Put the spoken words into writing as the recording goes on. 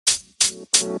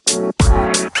Hello,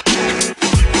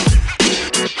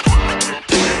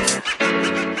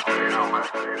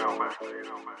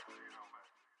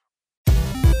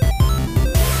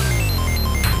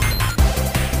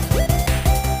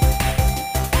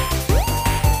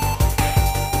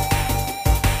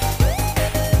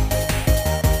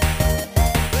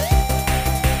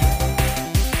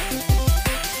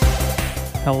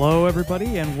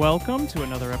 everybody, and welcome to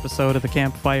another episode of the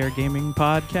Campfire Gaming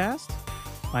Podcast.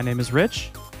 My name is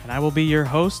Rich, and I will be your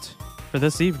host for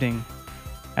this evening.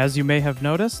 As you may have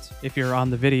noticed, if you're on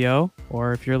the video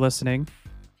or if you're listening,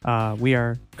 we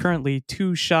are currently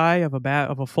too shy of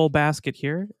a full basket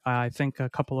here. I think a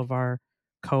couple of our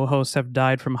co-hosts have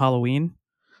died from Halloween,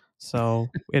 so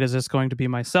it is just going to be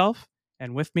myself.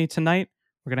 And with me tonight,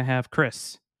 we're going to have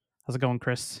Chris. How's it going,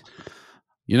 Chris?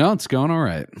 You know, it's going all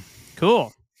right.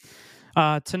 Cool.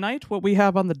 Tonight, what we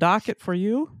have on the docket for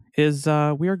you is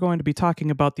we are going to be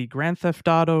talking about the Grand Theft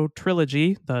Auto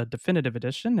Trilogy, the Definitive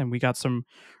Edition, and we got some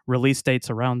release dates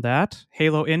around that.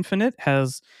 Halo Infinite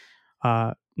has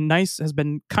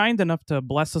been kind enough to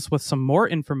bless us with some more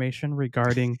information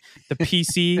regarding the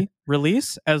PC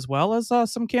release, as well as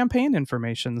some campaign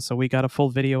information. So we got a full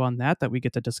video on that we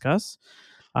get to discuss.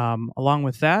 Along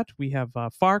with that, we have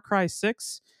Far Cry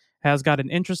 6 has got an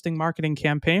interesting marketing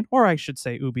campaign, or I should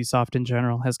say Ubisoft in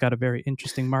general has got a very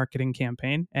interesting marketing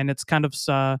campaign, and it's kind of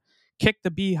kicked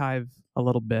the beehive a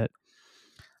little bit.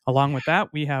 Along with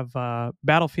that, we have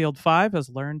Battlefield 5 has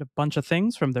learned a bunch of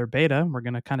things from their beta. We're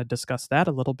going to kind of discuss that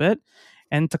a little bit.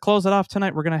 And to close it off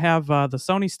tonight, we're going to have the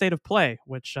Sony State of Play,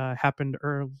 which happened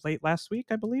late last week,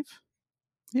 I believe.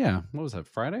 Yeah. What was that,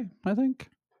 Friday, I think?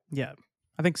 Yeah,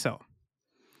 I think so.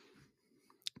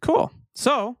 Cool.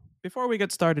 So before we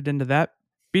get started into that,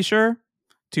 be sure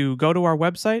to go to our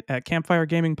website at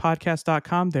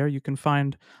campfiregamingpodcast.com. There you can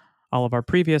find all of our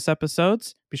previous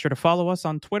episodes. Be sure to follow us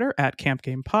on Twitter at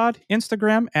CampGamePod,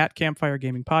 Instagram at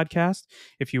CampfireGamingPodcast.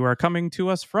 If you are coming to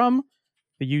us from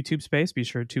the YouTube space, be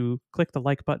sure to click the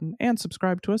like button and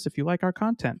subscribe to us if you like our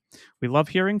content. We love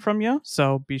hearing from you,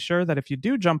 so be sure that if you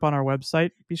do jump on our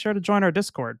website, be sure to join our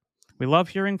Discord. We love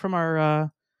hearing from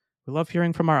our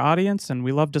audience, and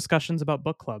we love discussions about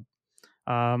book club.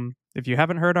 If you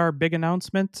haven't heard our big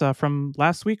announcement from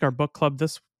last week, our book club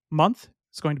this month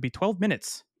is going to be 12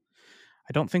 minutes.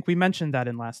 I don't think we mentioned that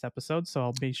in last episode, so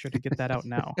I'll be sure to get that out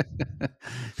now.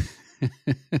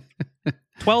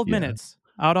 12 minutes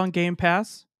out on Game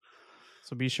Pass,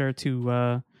 so be sure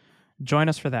to join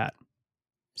us for that.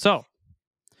 So,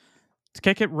 to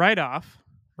kick it right off,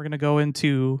 we're going to go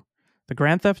into the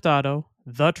Grand Theft Auto,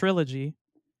 the Trilogy,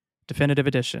 Definitive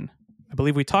Edition. I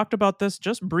believe we talked about this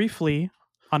just briefly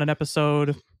on an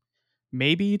episode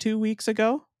maybe 2 weeks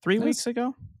ago, 3 weeks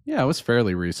ago. Yeah, it was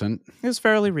fairly recent. It was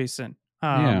fairly recent.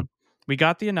 We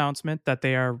got the announcement that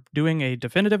they are doing a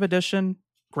Definitive Edition,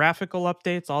 graphical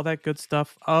updates, all that good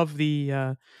stuff of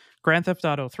the Grand Theft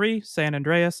Auto 3, San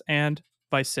Andreas, and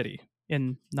Vice City,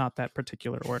 in not that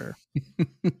particular order.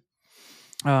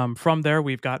 From there,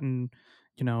 we've gotten,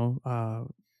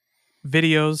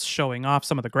 videos showing off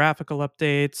some of the graphical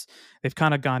updates. They've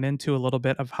kind of gone into a little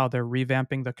bit of how they're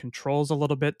revamping the controls a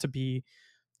little bit to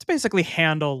basically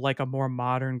handle like a more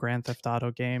modern Grand Theft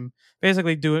Auto game,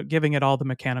 basically giving it all the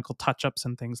mechanical touch-ups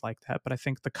and things like that. But I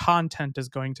think the content is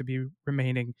going to be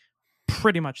remaining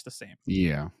pretty much the same.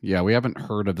 Yeah, we haven't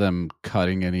heard of them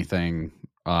cutting anything.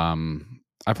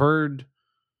 I've heard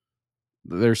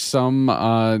there's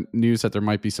some news that there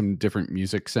might be some different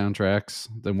music soundtracks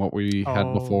than what we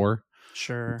had before.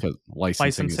 Sure. Because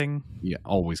licensing is,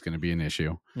 always going to be an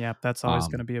issue. Yeah, that's always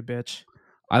going to be a bitch.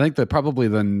 I think that probably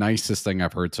the nicest thing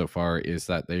I've heard so far is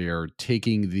that they are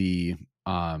taking the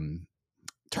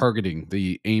targeting,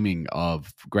 the aiming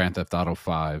of Grand Theft Auto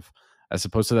 5 as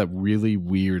opposed to that really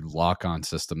weird lock-on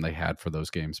system they had for those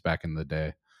games back in the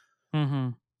day.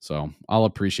 Mm-hmm. So I'll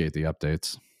appreciate the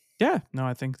updates. Yeah, no,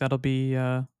 I think that'll be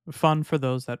fun for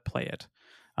those that play it.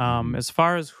 As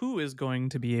far as who is going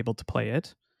to be able to play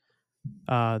it,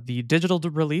 the digital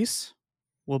release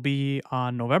will be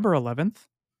on November 11th.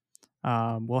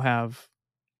 We'll have,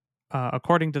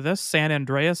 according to this, San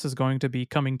Andreas is going to be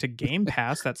coming to Game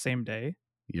Pass that same day.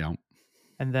 Yeah.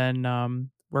 And then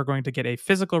we're going to get a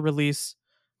physical release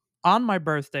on my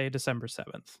birthday, December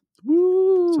 7th.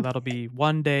 Woo! So that'll be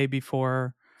one day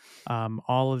before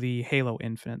all of the Halo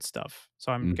Infinite stuff.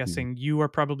 So I'm guessing you are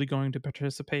probably going to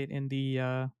participate in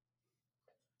the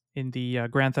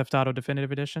Grand Theft Auto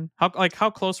Definitive Edition. How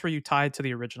close were you tied to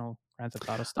the original Grand Theft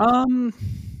Auto stuff?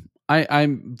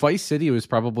 I'm Vice City was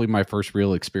probably my first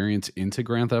real experience into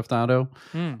Grand Theft Auto.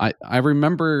 I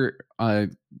remember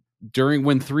during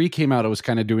when 3 came out, I was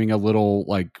kind of doing a little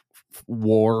like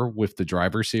war with the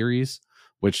Driver series,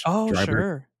 which Oh, Driver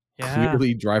sure. Yeah.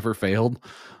 clearly Driver failed.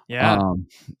 Yeah.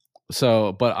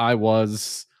 So, but I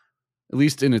was, at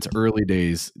least in its early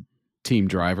days, Team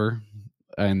Driver,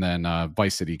 and then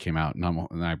Vice City came out,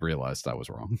 and I realized I was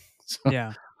wrong. So,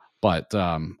 Yeah. but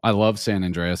I love San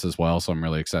Andreas as well, so I'm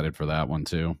really excited for that one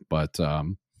too. But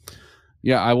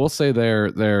yeah, I will say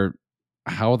they're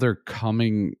how they're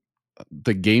coming.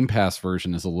 The Game Pass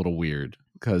version is a little weird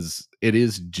because it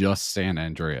is just San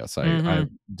Andreas. I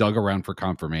dug around for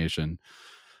confirmation,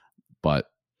 but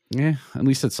yeah, at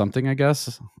least it's something, I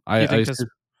guess. Do you I think this do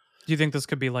you think this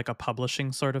could be like a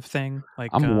publishing sort of thing? Like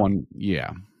I'm one,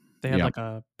 yeah, they had yeah, like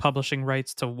a publishing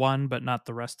rights to one but not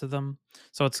the rest of them.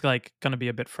 So it's like going to be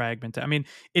a bit fragmented. I mean,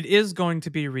 it is going to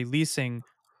be releasing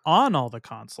on all the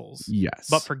consoles, but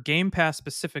yes. for Game Pass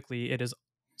specifically, it is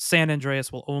San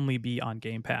Andreas will only be on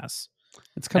Game Pass.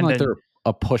 It's kind of And like then they're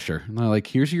a pusher. And they're like,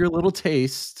 here's your little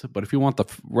taste, but if you want the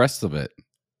rest of it,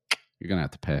 you're gonna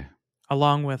have to pay.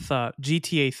 along with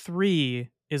GTA 3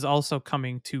 is also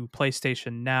coming to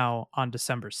PlayStation Now on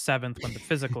December 7th when the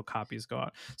physical copies go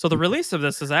out. So the release of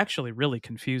this is actually really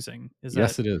confusing.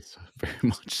 Yes, it is very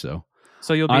much so.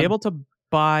 So you'll be I'm able to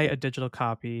buy a digital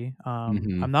copy.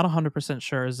 mhm. I'm not 100%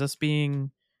 sure. Is this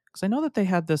being, because I know that they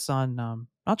had this on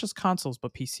not just consoles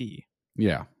but PC.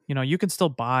 Yeah. You know, you can still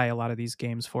buy a lot of these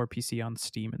games for PC on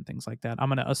Steam and things like that. I'm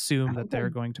going to I assume that think they're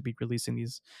going to be releasing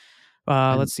these.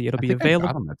 I Let's see, it'll I be think I got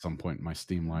available. them at some point in my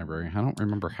Steam library. I don't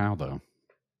remember how though.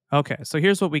 Okay, so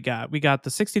here's what we got. We got the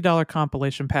 $60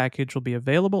 compilation package will be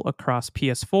available across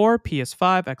PS4,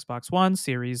 PS5, Xbox One,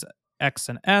 Series X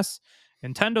and S,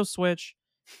 Nintendo Switch,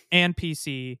 and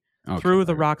PC Okay, through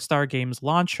the there it is. Rockstar Games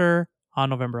launcher on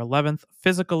November 11th.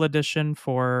 Physical edition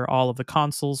for all of the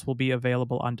consoles will be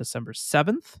available on December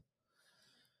 7th.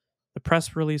 The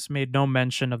press release made no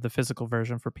mention of the physical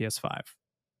version for PS5.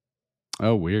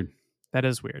 Oh, weird. That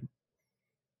is weird.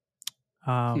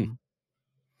 Hmm.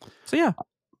 So yeah,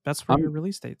 that's for your I'm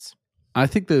release dates. I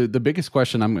think the biggest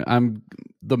question I'm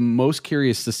the most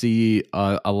curious to see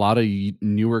a lot of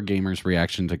newer gamers'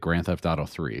 reaction to Grand Theft Auto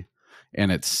 3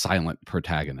 and its silent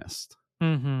protagonist,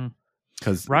 Mm-hmm.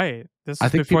 because Right. This I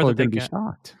is think before people are that they going to be get.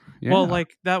 shocked. Well, Yeah.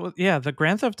 like that was, yeah, the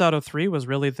Grand Theft Auto 3 was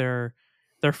really their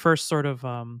first sort of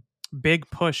big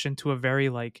push into a very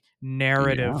like Yeah.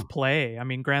 narrative play. I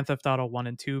mean, Grand Theft Auto 1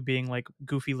 and 2 being like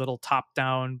goofy little top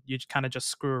down, you kind of just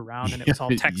screw around and it was all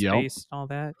text Yep. based and all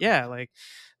that. Yeah, like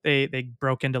they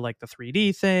broke into like the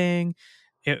 3D thing.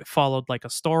 It followed like a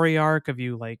story arc of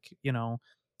you like, you know,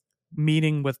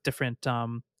 meeting with different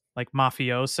like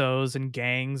mafiosos and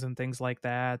gangs and things like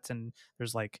that, and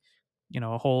there's like, you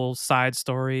know, a whole side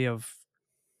story of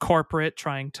corporate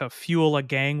trying to fuel a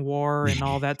gang war and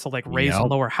all that to like raise and Yep.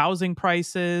 lower housing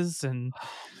prices. And Oh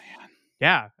man.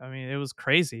 yeah, I mean, it was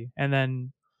crazy. And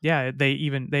then yeah, they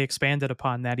expanded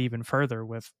upon that even further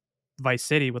with Vice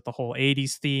City with the whole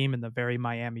 80s theme and the very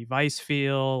Miami Vice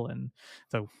feel. And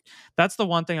the that's the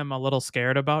one thing I'm a little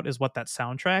scared about is what that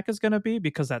soundtrack is going to be,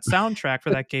 because that soundtrack for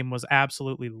that game was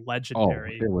absolutely Oh,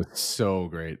 legendary. it was so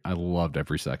great. I loved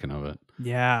every second of it.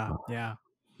 Yeah, Oh, yeah.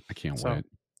 I can't So wait.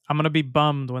 I'm gonna be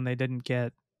bummed when they didn't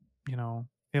get, you know,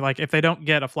 like if they don't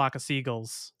get A Flock of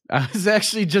Seagulls. I was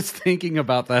actually just thinking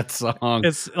about that song.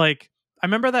 It's like I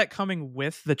remember that coming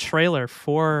with the trailer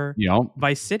for Yep.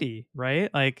 Vice City, right?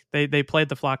 Like they played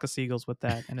The Flock of Seagulls with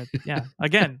that, and it, yeah,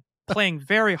 again playing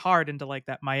very hard into like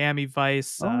that Miami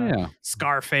Vice, Oh yeah.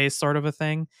 Scarface sort of a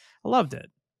thing. I loved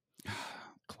it.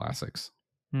 Classics.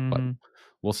 But Hmm.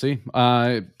 we'll see.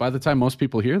 By the time most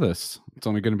people hear this, it's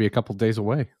only going to be a couple days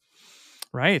away.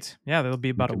 Right? Yeah, there'll be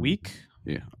We about a can- week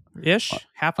Yeah. ish,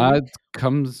 half a week. It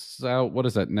comes out, what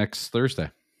is that, next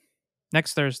Thursday?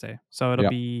 Next Thursday. So it'll Yeah.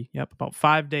 be, yep, about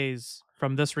 5 days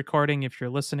from this recording. If you're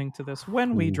listening to this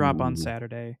when we drop on Ooh.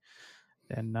 Saturday,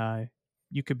 then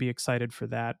you could be excited for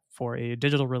that, for a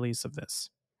digital release of this.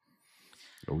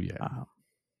 Oh yeah.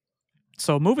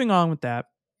 So moving on with that,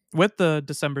 with the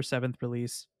December 7th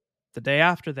release, the day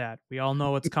after that, we all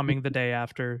know it's coming the day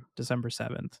after December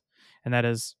 7th, and that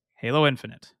is Halo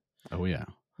Infinite. Oh yeah.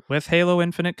 With Halo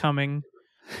Infinite coming,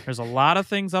 there's a lot of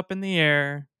things up in the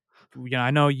air. You know,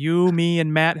 I know you, me,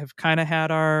 and Matt have kind of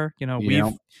had our, you know,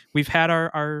 Yep. we've had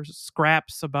our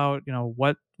scraps about, you know,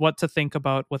 what to think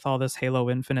about with all this Halo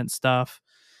Infinite stuff.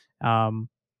 But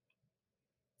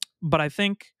I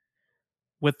think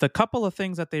with the couple of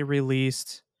things that they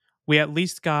released, we at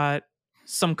least got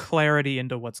some clarity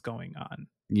into what's going on.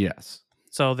 Yes.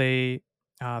 So they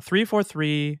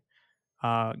 343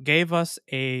 gave us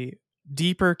a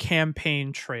deeper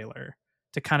campaign trailer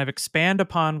to kind of expand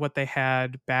upon what they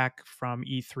had back from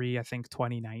E3, I think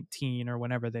 2019 or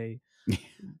whenever they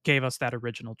gave us that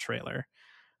original trailer.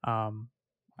 I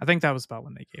think that was about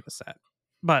when they gave us that.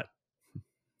 But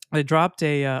they dropped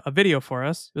a video for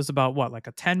us. It was about what, like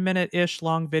a 10-minute ish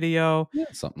long video. Yeah,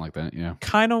 something like that. Yeah.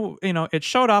 Kind of, it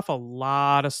showed off a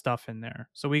lot of stuff in there.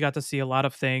 So we got to see a lot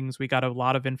of things. We got a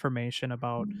lot of information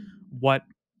about what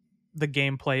the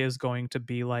gameplay is going to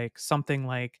be like. Something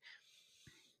like,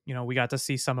 we got to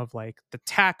see some of like the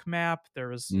tac map. There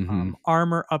was Mm-hmm.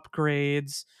 armor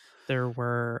upgrades. There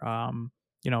were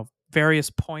various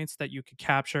points that you could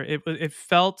capture. It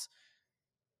felt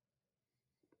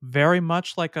very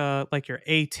much like your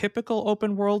atypical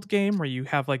open world game where you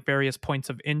have like various points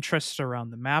of interest around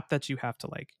the map that you have to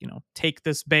like, take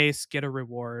this base, get a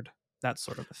reward, that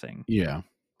sort of a thing. Yeah.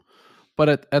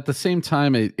 But at the same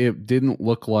time, it didn't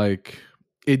look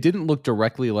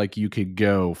directly like you could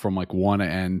go from like one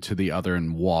end to the other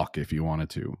and walk if you wanted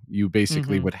to. You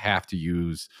basically Mhm. would have to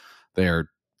use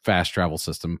their fast travel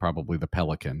system, probably the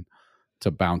Pelican, to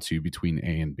bounce you between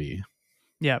A and B.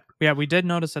 Yeah, we did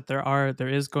notice that there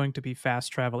is going to be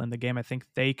fast travel in the game. I think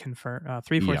they confirm Yep.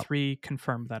 343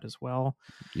 confirmed that as well.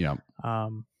 Yep.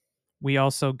 We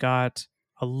also got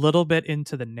a little bit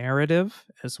into the narrative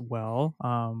as well.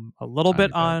 A little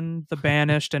bit Tiny bit. on the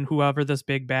Banished and whoever this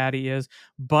big baddie is,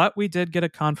 but we did get a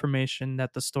confirmation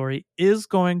that the story is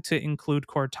going to include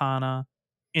Cortana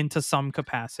into some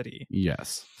capacity.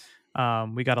 Yes.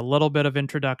 We got a little bit of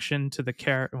introduction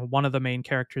to one of the main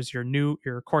characters, your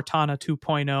Cortana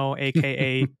 2.0,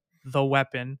 aka the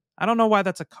Weapon. I don't know why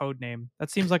that's a code name. That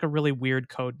seems like a really weird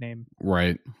code name.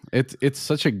 Right. It's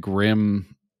such a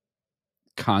grim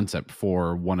concept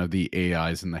for one of the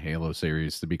AIs in the Halo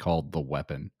series to be called the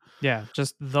Weapon. Yeah,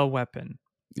 just the Weapon.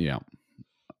 Yeah.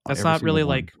 That's not really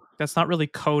like that's not really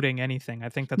coding anything. I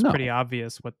think that's pretty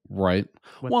obvious what right.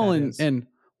 What well, that is. and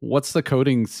what's the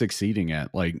coding succeeding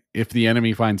at? Like, if the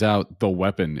enemy finds out the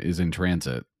weapon is in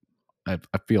transit, I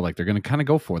feel like they're going to kind of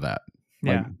go for that.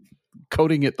 Yeah. Like,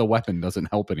 coding it the weapon doesn't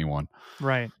help anyone.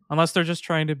 Right. Unless they're just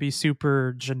trying to be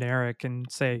super generic and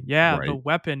say, yeah, the Right.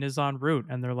 weapon is en route.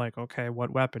 And they're like, okay,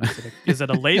 what weapon? Is it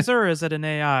a laser or is it an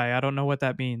AI? I don't know what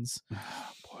that means.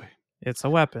 Boy. It's a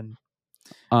weapon.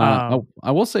 I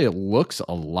will say it looks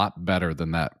a lot better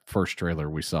than that first trailer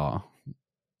we saw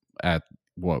at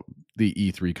the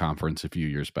E3 conference a few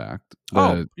years back.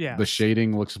 The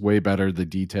shading looks way better. The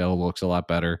detail looks a lot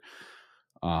better.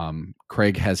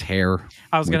 Craig has hair.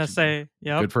 I was gonna say,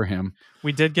 yeah, good for him.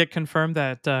 We did get confirmed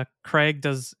that Craig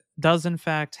does in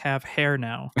fact have hair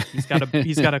now. He's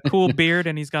got a cool beard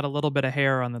and he's got a little bit of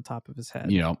hair on the top of his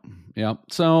head. Yep.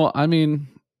 So I mean,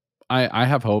 I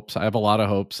have hopes. I have a lot of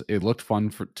hopes. It looked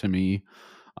fun to me.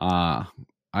 I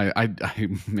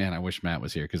wish Matt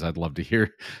was here because I'd love to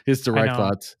hear his direct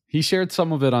thoughts. He shared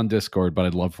some of it on Discord, but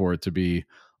I'd love for it to be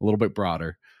a little bit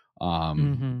broader.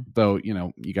 Though,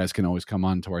 you guys can always come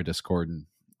on to our Discord and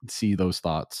see those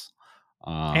thoughts.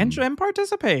 And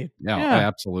participate. Yeah,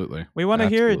 absolutely. We want to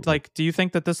hear it. Like, do you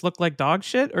think that this looked like dog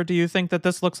shit, or do you think that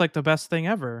this looks like the best thing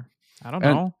ever? I don't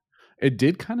know. It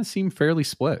did kind of seem fairly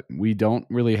split. We don't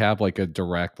really have like a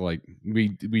direct, like we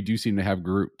do seem to have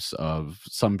groups of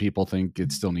some people think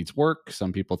it still needs work.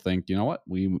 Some people think, you know what,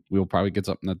 we'll probably get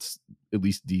something that's at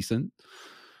least decent,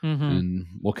 and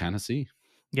we'll kind of see.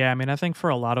 Yeah, I mean, I think for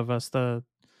a lot of us, the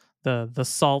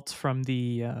salt from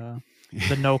the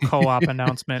no co-op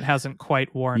announcement hasn't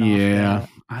quite worn off. Yeah,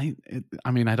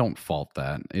 I mean, I don't fault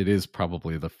that. It is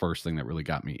probably the first thing that really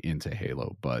got me into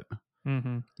Halo, but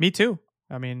me too.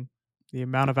 I mean, the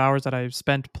amount of hours that I've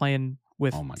spent playing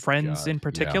with friends in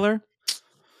particular,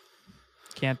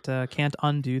 can't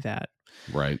undo that.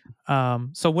 Right.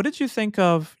 So what did you think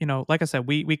of, like I said,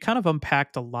 we kind of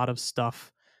unpacked a lot of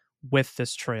stuff with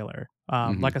this trailer.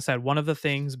 Like I said, one of the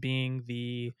things being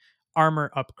the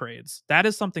armor upgrades. That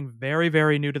is something very,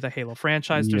 very new to the Halo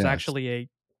franchise. There's actually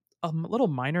a little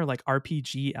minor like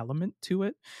RPG element to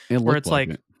it where it's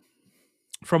like,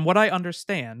 from what I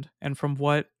understand and from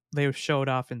what they showed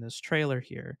off in this trailer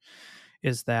here,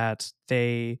 is that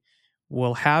they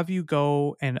will have you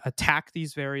go and attack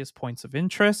these various points of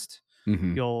interest.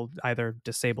 You'll either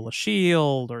disable a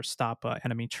shield or stop an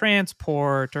enemy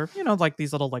transport, or like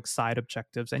these little like side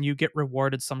objectives, and you get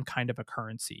rewarded some kind of a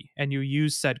currency, and you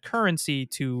use said currency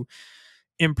to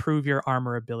improve your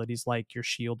armor abilities, like your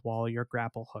shield wall, your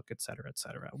grapple hook, etc.,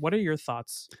 etc. What are your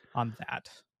thoughts on that?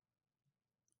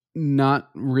 Not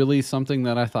really something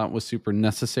that I thought was super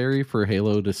necessary for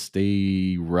Halo to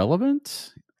stay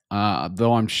relevant,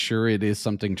 though I'm sure it is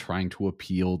something trying to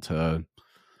appeal to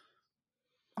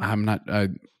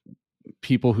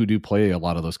people who do play a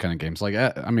lot of those kind of games. Like,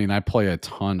 I mean, I play a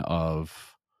ton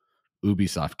of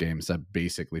Ubisoft games that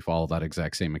basically follow that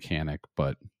exact same mechanic,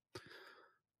 but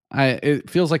it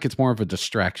feels like it's more of a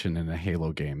distraction in a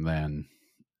Halo game than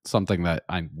something that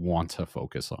I want to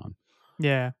focus on.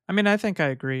 Yeah. I mean, I think I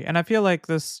agree. And I feel like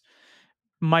this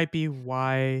might be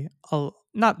why,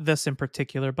 not this in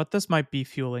particular, but this might be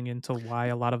fueling into why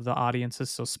a lot of the audience is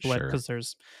so split. Sure.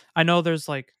 Because I know there's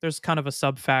kind of a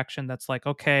sub faction that's like,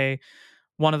 okay,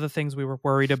 one of the things we were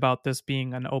worried about this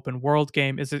being an open world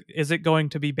game is it going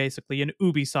to be basically an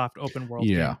Ubisoft open world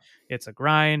Yeah. game? It's a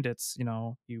grind. It's,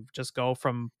 you just go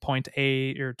from point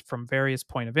A or from various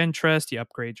point of interest. You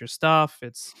upgrade your stuff.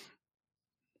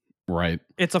 Right.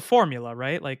 It's a formula,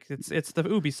 right? Like it's the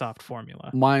Ubisoft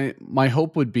formula. My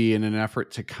hope would be, in an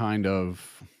effort to kind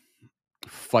of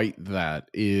fight that,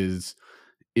 is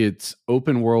it's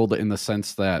open world in the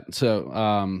sense that,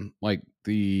 like,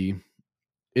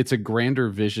 it's a grander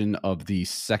vision of the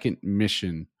second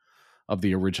mission of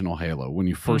the original Halo when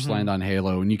you first Mhm. land on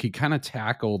Halo, and you could kind of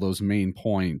tackle those main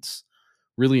points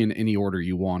really in any order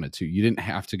you wanted to. You didn't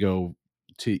have to go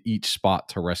to each spot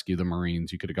to rescue the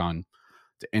Marines. You could have gone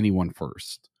to anyone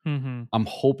first. Mhm. I'm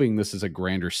hoping this is a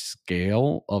grander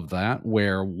scale of that,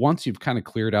 where once you've kind of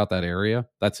cleared out that area,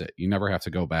 that's it. You never have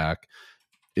to go back.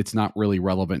 It's not really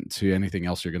relevant to anything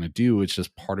else you're going to do. It's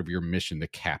just part of your mission to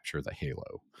capture the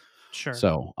Halo. Sure.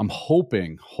 So I'm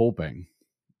hoping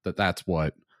that that's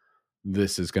what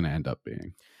this is going to end up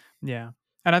being. Yeah.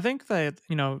 And I think that,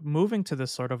 moving to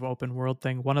this sort of open world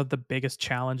thing, one of the biggest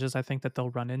challenges I think that they'll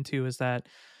run into is that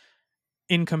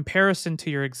in comparison to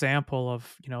your example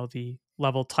of, the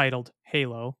level titled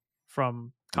Halo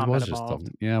from It Combat was just Evolved.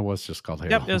 it was just called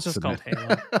Halo. Yep, it was just Wasn't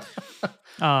called it?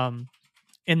 Halo.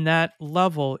 In that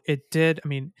level, I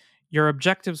mean, your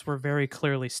objectives were very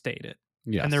clearly stated.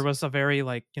 And there Yes. was a very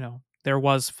there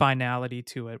was finality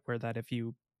to it where that if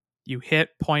you hit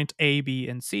point A, B,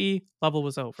 and C, level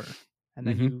was over. And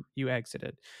then Hmm. you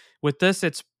exited. With this,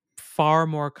 it's far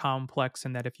more complex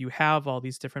in that if you have all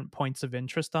these different points of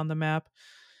interest on the map,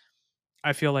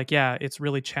 I feel like, yeah, it's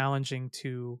really challenging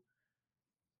to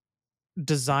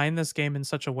design this game in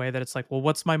such a way that it's like, well,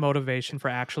 what's my motivation for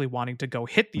actually wanting to go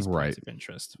hit these points Right. of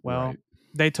interest? Well, Right.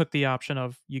 they took the option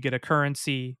of you get a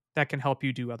currency that can help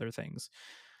you do other things.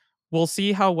 We'll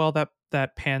see how well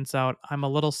that pans out. I'm a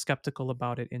little skeptical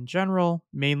about it in general,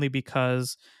 mainly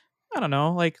because I don't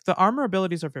know, like the armor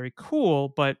abilities are very cool,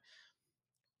 but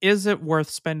is it worth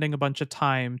spending a bunch of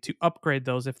time to upgrade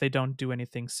those if they don't do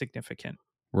anything significant?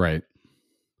 Right.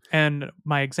 And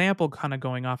my example kind of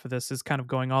going off of this is kind of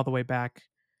going all the way back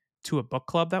to a book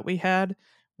club that we had,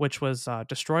 which was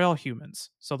Destroy All Humans.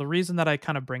 So the reason that I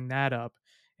kind of bring that up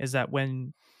is that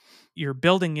when you're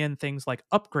building in things like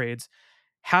upgrades,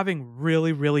 having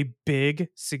really, really big,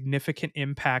 significant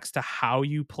impacts to how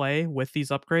you play with these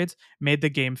upgrades made the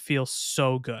game feel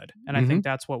so good. And I Hmm. think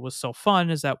that's what was so fun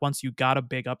is that once you got a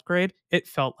big upgrade, it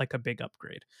felt like a big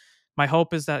upgrade. My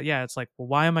hope is that, yeah, it's like, well,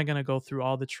 why am I going to go through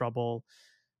all the trouble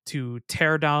to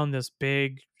tear down this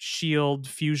big shield,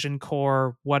 fusion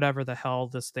core, whatever the hell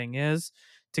this thing is,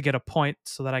 to get a point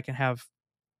so that I can have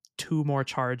two more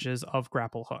charges of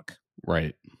grapple hook?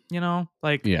 Right.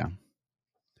 Like, Yeah.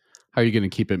 How are you going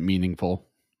to keep it meaningful?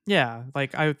 yeah,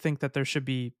 like I think that there should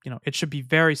be, it should be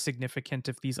very significant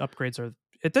if these upgrades are.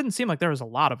 It didn't seem like there was a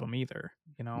lot of them either.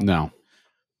 No.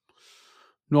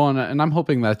 No, and I'm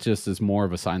hoping that just is more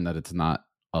of a sign that it's not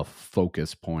a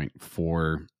focus point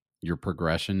for your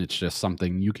progression. It's just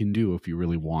something you can do if you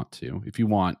really want to. If you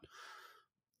want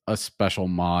a special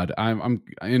mod, I'm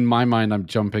in my mind, I'm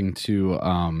jumping to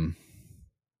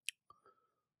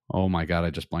oh my god, I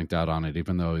just blanked out on it,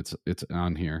 even though it's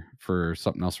on here for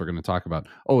something else we're going to talk about.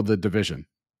 Oh, the Division.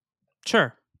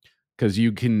 Sure. Because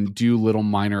you can do little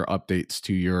minor updates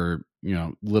to your,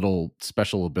 little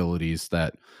special abilities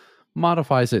that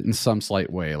modifies it in some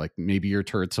slight way. Like maybe your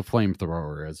turret's a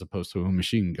flamethrower as opposed to a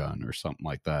machine gun or something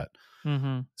like that.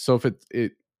 Mm-hmm. So if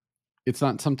it's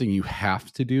not something you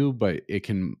have to do, but it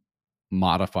can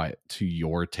modify it to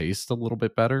your taste a little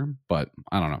bit better. But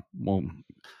I don't know. Well,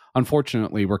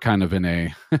 unfortunately, we're kind of in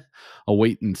a a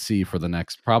wait and see for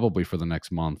probably for the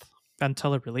next month.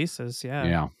 Until it releases,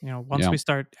 yeah. Yeah. Once Yeah. we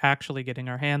start actually getting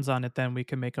our hands on it, then we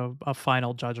can make a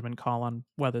final judgment call on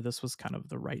whether this was kind of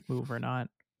the right move or not.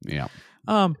 Yeah.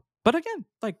 But again,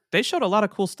 like they showed a lot of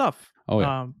cool stuff. Oh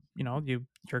yeah.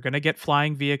 You're gonna get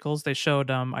flying vehicles. They showed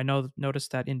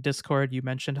noticed that in Discord you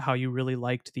mentioned how you really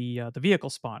liked the vehicle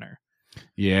spawner.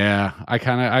 Yeah. I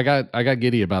got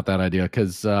giddy about that idea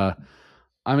because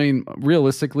I mean,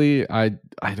 realistically,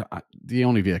 the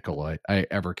only vehicle I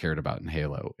ever cared about in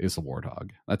Halo is the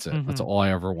Warthog. That's it. That's Mhm. all I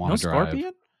ever want No to drive.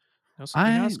 Scorpion? You're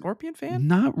not a Scorpion fan?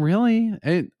 Not really.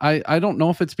 I don't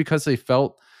know if it's because they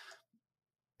felt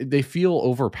they feel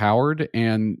overpowered,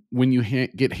 and when you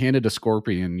get handed a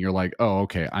Scorpion, you're like, oh,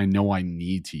 okay, I know I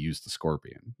need to use the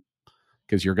Scorpion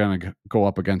because you're going to go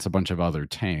up against a bunch of other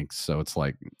tanks. So it's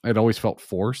like, it always felt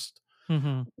forced.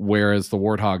 Mm-hmm. Whereas the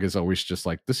Warthog is always just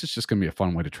like, this is just going to be a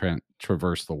fun way to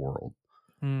traverse the world.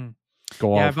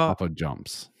 Go off of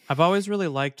jumps. I've always really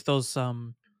liked those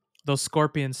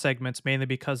Scorpion segments, mainly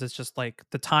because it's just like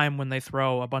the time when they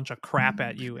throw a bunch of crap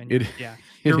at you, and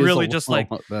you're really just like,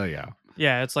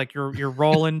 it's like you're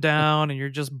rolling down and you're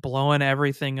just blowing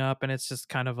everything up, and it's just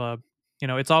kind of a,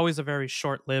 it's always a very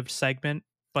short-lived segment,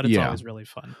 but it's always really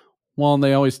fun. Well, and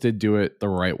they always did do it the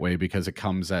right way because it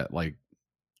comes at like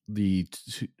the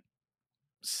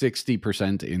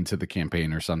 60% into the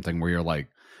campaign or something, where you're like,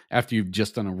 after you've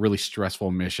just done a really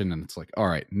stressful mission, and it's like, all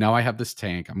right, now I have this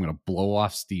tank, I'm going to blow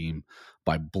off steam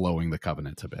by blowing the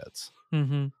Covenant to bits.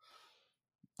 Mm-hmm.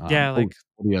 Like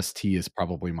ODST is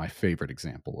probably my favorite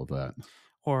example of that.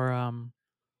 Or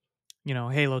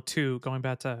Halo 2, going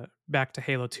back to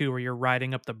Halo 2, where you're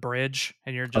riding up the bridge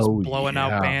and you're just blowing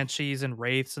out banshees and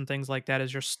wraiths and things like that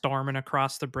as you're storming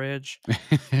across the bridge.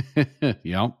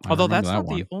 Yep. Although that's not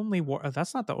the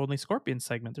only Scorpion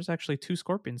segment. There's actually 2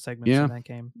 Scorpion segments in that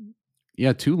game.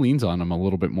 Yeah, 2 leans on them a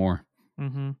little bit more.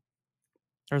 Mm-hmm.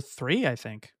 Or 3, I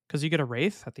think, because you get a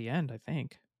wraith at the end. I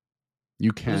think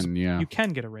you can. You can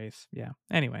get a wraith. Yeah.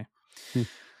 Anyway.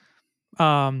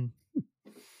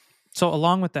 So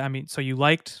along with that, so you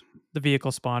liked the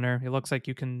vehicle spawner. It looks like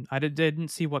you can. I didn't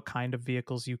see what kind of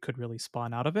vehicles you could really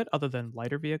spawn out of it, other than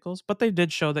lighter vehicles. But they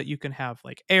did show that you can have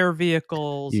like air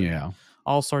vehicles, and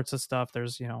all sorts of stuff.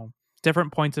 There's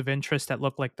different points of interest that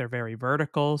look like they're very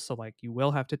vertical. So like you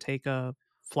will have to take a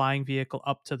flying vehicle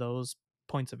up to those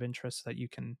points of interest so that you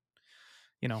can,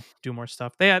 do more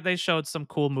stuff. They showed some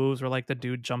cool moves where like the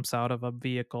dude jumps out of a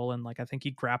vehicle and like I think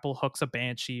he grapple hooks a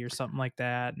banshee or something like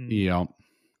that, and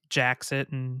jacks it,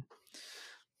 and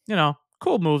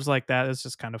cool moves like that. It's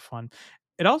just kind of fun.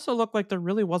 It also looked like there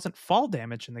really wasn't fall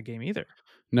damage in the game either.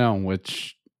 No,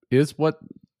 which is what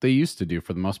they used to do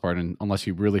for the most part, unless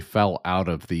you really fell out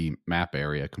of the map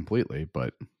area completely.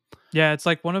 But yeah, it's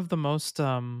like one of the most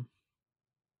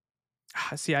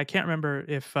see, I can't remember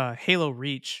if Halo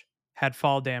Reach had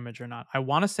fall damage or not. I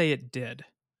want to say it did.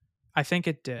 I think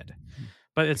it did.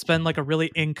 But it's been like a really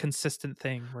inconsistent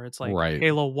thing where it's like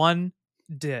Halo 1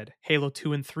 did, Halo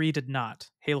 2 and 3 did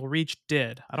not, Halo Reach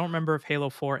did. I don't remember if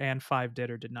Halo 4 and 5 did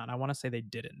or did not. I want to say they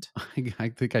didn't. I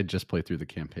think I just played through the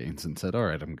campaigns and said, all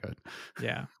right, I'm good.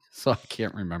 Yeah. So I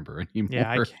can't remember anymore.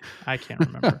 Yeah, I can't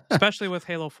remember. Especially with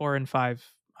Halo 4 and 5.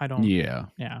 I don't. Yeah.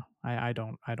 Yeah. I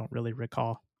don't really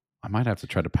recall. I might have to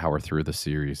try to power through the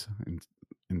series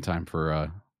in time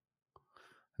for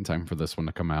this one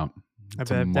to come out.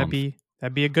 That'd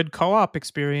be a good co-op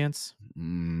experience. We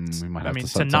might have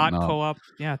to not co-op.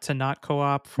 Yeah, to not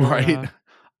co-op for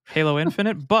Halo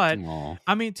Infinite. But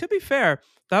to be fair,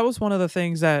 that was one of the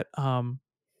things that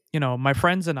my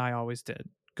friends and I always did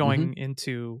going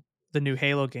into the new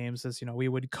Halo games. Is we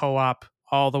would co-op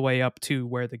all the way up to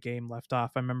where the game left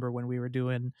off. I remember when we were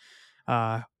doing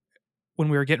when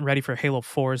we were getting ready for Halo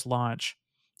 4's launch.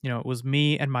 It was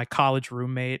me and my college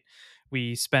roommate.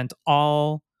 We spent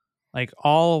all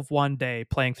of one day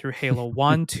playing through Halo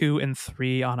 1, 2, and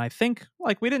 3 on, I think,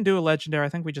 we didn't do a legendary. I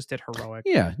think we just did heroic.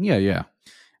 Yeah.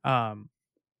 But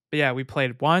yeah, we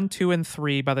played 1, 2, and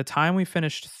 3. By the time we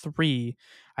finished 3,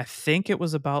 I think it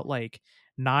was about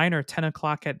 9 or 10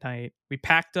 o'clock at night. We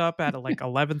packed up at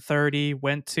 11:30,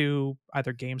 went to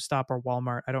either GameStop or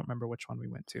Walmart. I don't remember which one we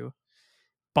went to.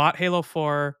 Bought Halo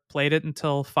 4, played it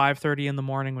until 5:30 in the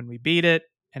morning when we beat it,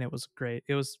 and it was great.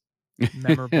 It was a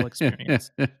memorable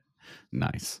experience.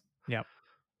 Nice. Yep.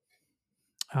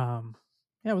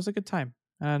 It was a good time.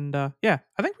 And I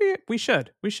think we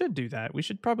should do that. We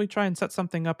should probably try and set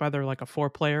something up, either like a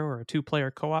 4-player or a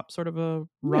 2-player co-op sort of a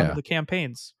run of the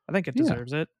campaigns. I think it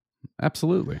deserves it.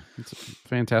 Absolutely. It's a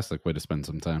fantastic way to spend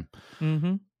some time.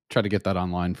 Mm-hmm. Try to get that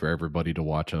online for everybody to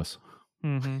watch us.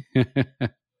 Mm-hmm.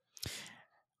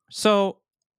 So,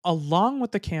 along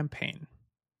with the campaign,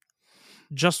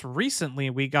 just recently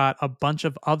we got a bunch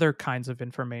of other kinds of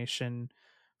information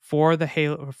for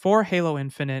Halo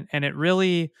Infinite, and it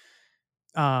really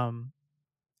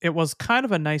it was kind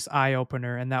of a nice eye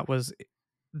opener, and that was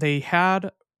they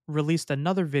had released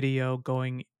another video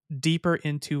going deeper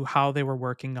into how they were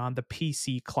working on the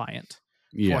PC client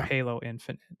for Halo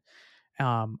Infinite.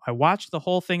 I watched the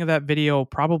whole thing of that video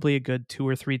probably a good 2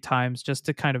 or 3 times just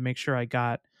to kind of make sure I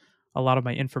got a lot of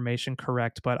my information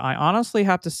correct, but I honestly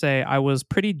have to say I was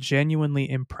pretty genuinely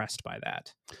impressed by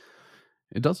that.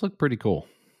 It does look pretty cool.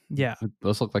 Yeah. It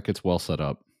does look like it's well set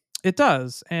up. It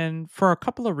does, and for a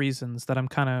couple of reasons that I'm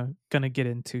kind of going to get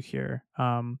into here.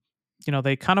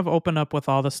 They kind of open up with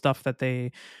all the stuff that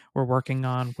they were working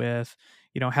on with,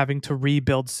 having to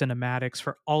rebuild cinematics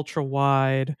for ultra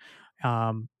wide,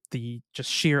 the just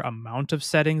sheer amount of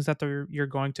settings that you're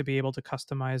going to be able to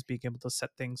customize, being able to set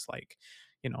things like,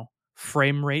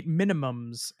 frame rate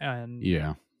minimums and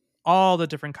Yeah. all the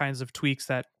different kinds of tweaks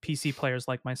that PC players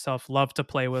like myself love to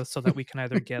play with so that we can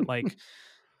either get like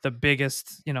the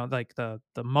biggest, like the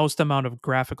most amount of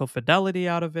graphical fidelity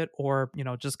out of it, or,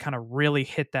 just kind of really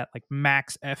hit that like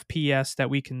max FPS that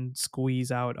we can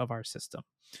squeeze out of our system.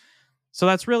 So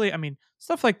that's really, I mean,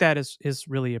 stuff like that is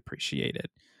really appreciated.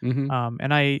 Hmm.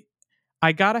 And I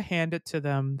gotta hand it to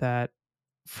them that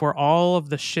for all of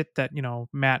the shit that,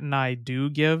 Matt and I do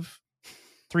give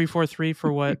 343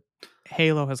 for what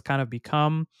Halo has kind of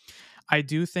become, I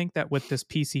do think that with this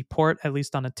PC port, at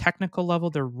least on a technical level,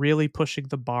 they're really pushing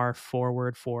the bar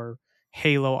forward for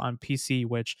Halo on PC,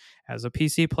 which as a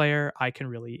PC player, I can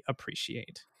really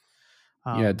appreciate.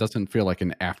 Yeah, it Um, doesn't feel like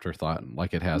an afterthought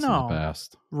like it has in the no,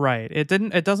 past. right. It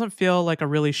doesn't feel like a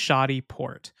really shoddy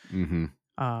port, Hmm.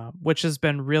 which has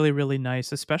been really, really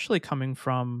nice, especially coming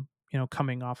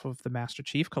off of the Master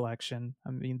Chief collection.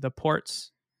 I mean, the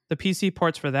PC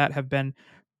ports for that have been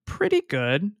pretty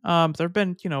good. There have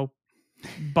been,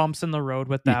 bumps in the road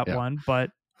with that Yeah. one, but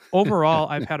overall,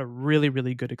 I've had a really,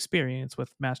 really good experience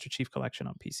with Master Chief Collection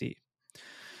on PC.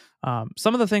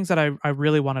 Some of the things that I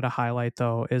really wanted to highlight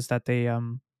though is that they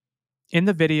in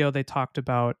the video they talked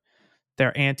about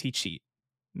their anti cheat.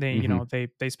 They Hmm.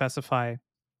 they specify,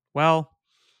 well,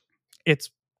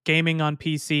 it's gaming on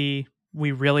PC.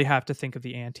 We really have to think of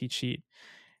the anti cheat.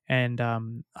 And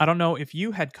I don't know if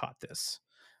you had caught this,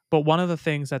 but one of the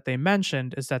things that they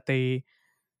mentioned is that they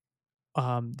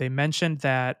mentioned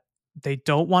that they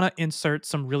don't want to insert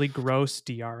some really gross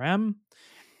DRM,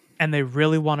 and they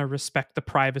really want to respect the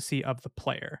privacy of the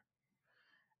player.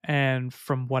 And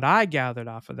from what I gathered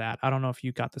off of that, I don't know if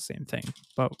you got the same thing,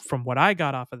 but from what I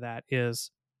got off of that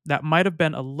is that might have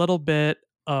been a little bit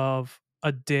of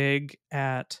a dig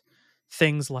at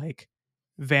things like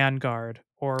Vanguard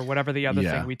or whatever the other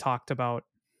thing Yeah. we talked about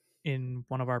in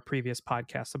one of our previous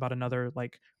podcasts about another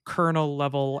like kernel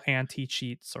level anti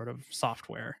cheat sort of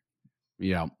software.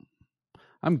 Yeah.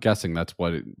 I'm guessing that's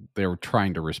what they were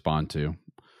trying to respond to.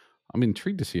 I'm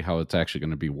intrigued to see how it's actually going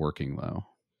to be working, though.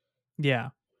 Yeah.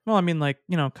 Well, I mean, like,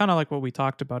 kind of like what we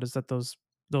talked about is that those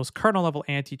kernel level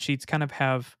anti cheats kind of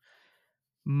have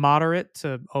moderate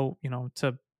to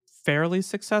fairly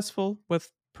successful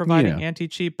with providing Yeah. anti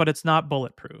cheat, but it's not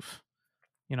bulletproof.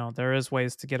 There is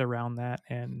ways to get around that,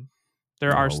 and there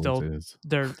There are always still is.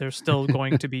 there's still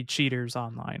going to be cheaters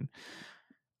online.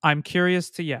 I'm curious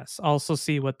to, yes, also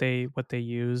see what they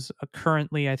use.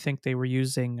 Currently, I think they were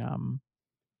using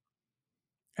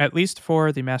at least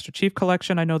for the Master Chief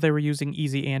collection, I know they were using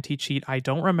Easy Anti-Cheat. I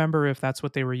don't remember if that's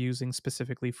what they were using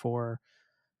specifically for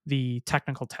the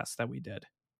technical test that we did.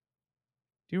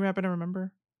 Do you happen to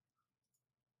remember?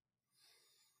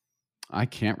 I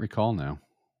can't recall now.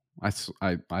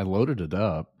 I loaded it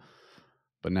up,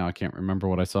 but now I can't remember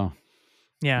what I saw.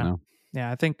 Yeah. No.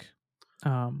 Yeah, I think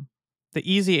um the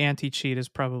Easy Anti-Cheat is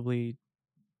probably,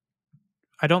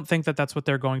 I don't think that that's what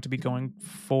they're going to be going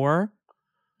for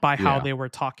by how Yeah. they were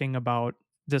talking about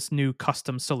this new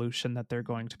custom solution that they're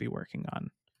going to be working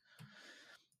on.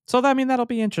 So I mean that'll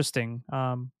be interesting.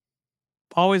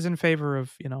 Always in favor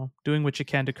of doing what you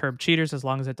can to curb cheaters as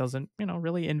long as it doesn't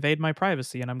really invade my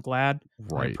privacy, and I'm glad, I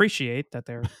Right. appreciate that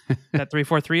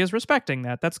 343 is respecting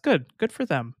that. That's good for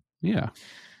them. Yeah.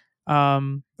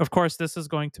 Of course this is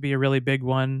going to be a really big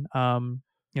one.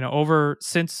 Over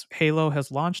since Halo has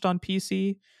launched on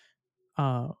PC,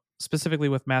 uh specifically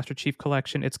with Master Chief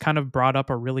collection, it's kind of brought up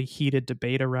a really heated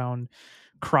debate around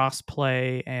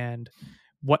crossplay and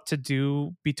what to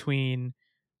do between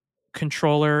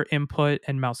controller input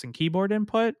and mouse and keyboard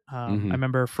input. I Hmm.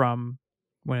 remember from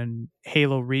when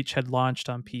Halo Reach had launched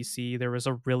on PC, there was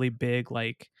a really big,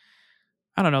 like,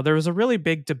 I don't know, there was a really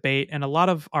big debate and a lot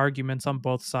of arguments on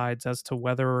both sides as to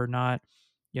whether or not,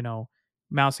 you know,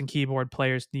 mouse and keyboard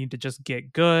players need to just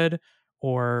get good,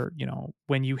 or,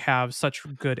 when you have such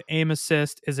good aim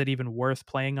assist, is it even worth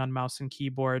playing on mouse and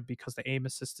keyboard because the aim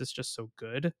assist is just so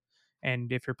good?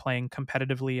 And if you're playing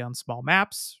competitively on small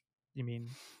maps, you mean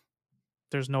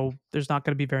there's not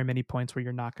going to be very many points where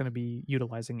you're not going to be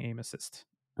utilizing aim assist.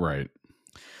 Right.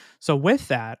 So with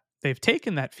that, they've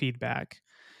taken that feedback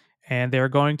and they're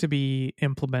going to be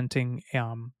implementing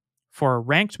for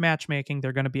ranked matchmaking.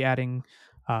 They're going to be adding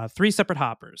three separate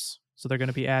hoppers. So they're going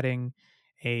to be adding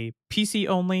a PC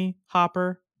only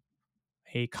hopper,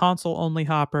 a console only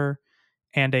hopper,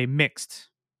 and a mixed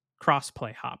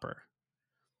crossplay hopper.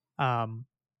 Um,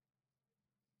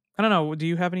 I don't know. Do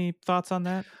you have any thoughts on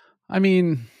that? I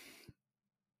mean,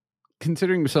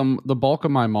 considering the bulk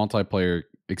of my multiplayer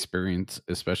experience,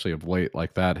 especially of late,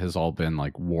 like that has all been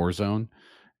like Warzone,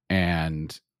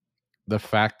 and the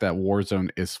fact that Warzone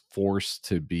is forced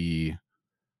to be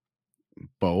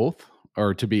both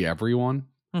or to be everyone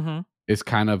Mm-hmm. is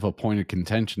kind of a point of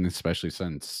contention, especially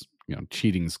since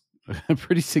cheating's a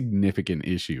pretty significant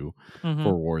issue Mm-hmm.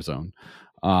 for Warzone.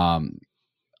 Um,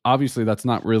 Obviously, that's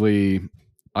not really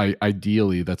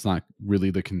ideally that's not really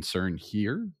the concern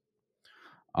here.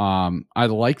 I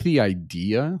like the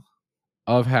idea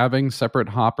of having separate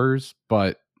hoppers,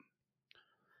 but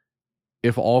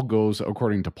if all goes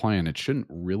according to plan, it shouldn't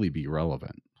really be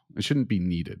relevant. It shouldn't be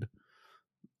needed.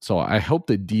 So I hope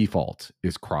the default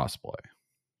is crossplay.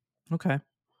 Okay.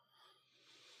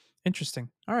 Interesting.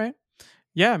 All right.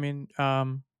 Yeah, I mean,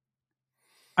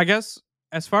 I guess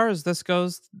as far as this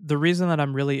goes, the reason that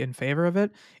I'm really in favor of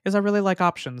it is I really like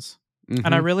options. And I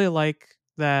Mm-hmm. really like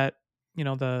that,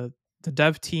 the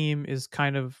dev team is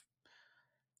kind of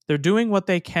they're doing what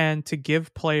they can to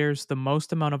give players the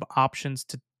most amount of options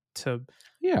to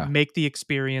Yeah. make the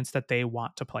experience that they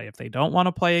want to play. If they don't want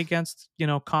to play against,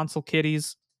 console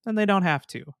kiddies, then they don't have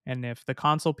to. And if the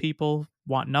console people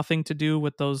want nothing to do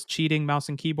with those cheating mouse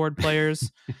and keyboard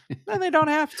players, then they don't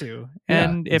have to. Yeah,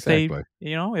 And exactly.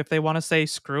 if they want to say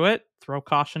screw it, throw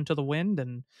caution to the wind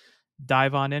and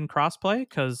dive on in crossplay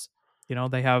cuz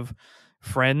they have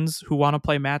friends who want to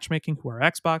play matchmaking who are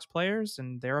Xbox players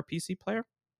and they're a PC player.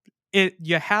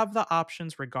 You have the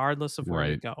options regardless of where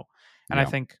you Right. go. And I Yeah.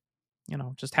 think,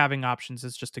 just having options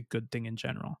is just a good thing in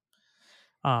general.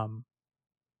 Um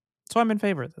so I'm in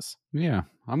favor of this. Yeah.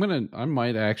 I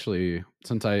might actually,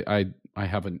 since I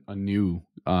have a new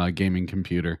gaming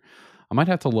computer, I might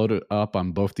have to load it up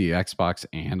on both the Xbox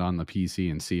and on the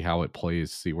PC and see how it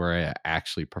plays, see where I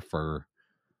actually prefer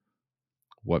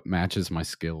what matches my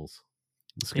skills.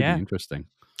 This could be Yeah. interesting.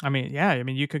 I mean,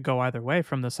 you could go either way.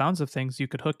 From the sounds of things, you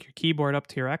could hook your keyboard up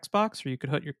to your Xbox, or you could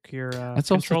hook your That's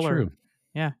also controller. true.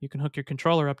 Yeah, you can hook your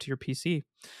controller up to your PC.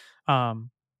 Um,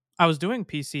 I was doing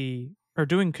PC or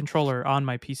doing controller on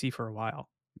my PC for a while,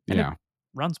 and it Yeah.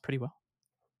 runs pretty well.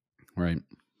 Right.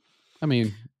 I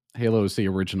mean, Halo is the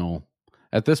original.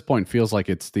 At this point, feels like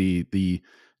it's the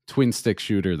twin stick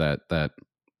shooter that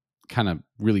kind of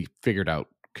really figured out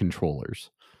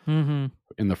controllers Mm-hmm.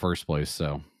 in the first place.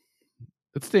 So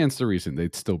it stands to reason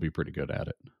they'd still be pretty good at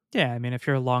it. Yeah, I mean, if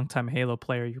you're a longtime Halo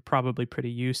player, you're probably pretty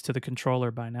used to the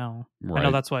controller by now. I know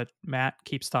Right. that's what Matt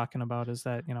keeps talking about. Is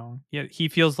that he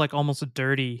feels like almost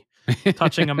dirty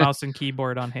touching a mouse and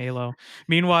keyboard on Halo.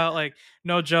 Meanwhile, like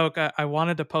no joke, I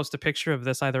wanted to post a picture of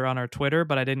this either on our Twitter,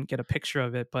 but I didn't get a picture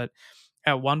of it. But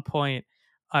at one point,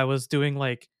 I was doing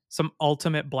like some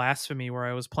ultimate blasphemy where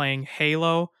I was playing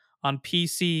Halo on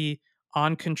PC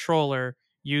on controller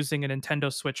using a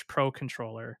Nintendo Switch Pro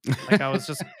controller. Like I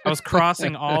was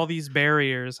crossing all these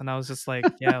barriers, and I was just like,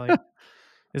 yeah, like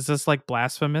is this like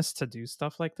blasphemous to do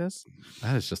stuff like this?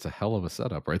 That is just a hell of a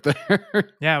setup right there.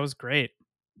 Yeah, it was great.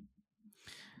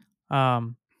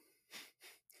 Um,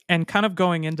 and kind of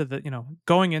going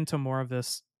into more of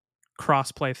this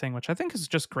crossplay thing, which I think is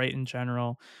just great in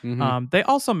general. Hmm. They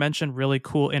also mentioned really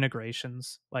cool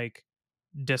integrations like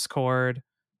Discord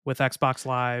with Xbox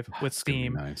Live with It's gonna be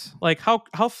Steam. nice. Like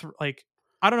like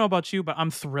I don't know about you, but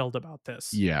I'm thrilled about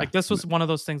this. Yeah. Like this was one of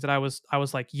those things that I was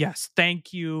like, yes,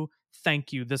 thank you,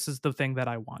 thank you. This is the thing that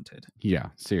I wanted. Yeah.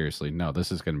 Seriously. No,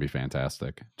 this is gonna be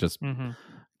fantastic. Just Hmm.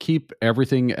 keep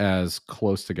everything as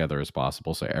close together as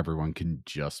possible so everyone can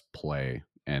just play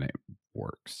and it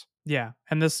works. Yeah,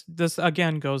 and this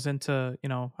again goes into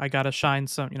I gotta shine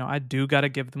some. I do gotta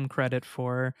give them credit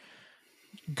for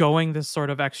going this sort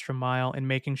of extra mile and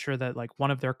making sure that like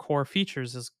one of their core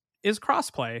features is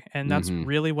crossplay, and that's Hmm.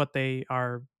 really what they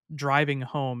are driving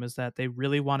home, is that they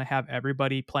really want to have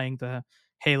everybody playing the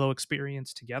Halo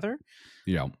experience together.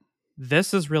 Yeah.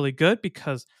 This is really good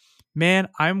because man,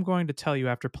 I'm going to tell you,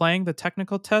 after playing the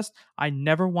technical test, I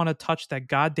never want to touch that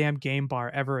goddamn game bar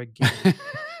ever again.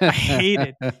 I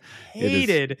hated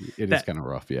it is that. kind of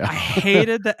rough, yeah. I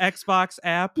hated the Xbox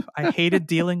app. I hated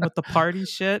dealing with the party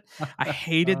shit. I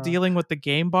hated dealing with the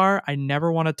game bar. I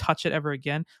never want to touch it ever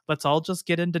again. Let's all just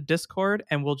get into Discord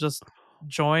and we'll just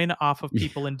join off of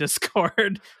people in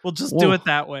Discord. We'll just do it Well,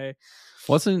 that way.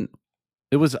 wasn't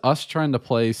it was us trying to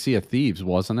play Sea of Thieves,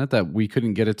 wasn't it? That we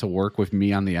couldn't get it to work with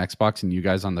me on the Xbox and you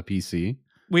guys on the PC.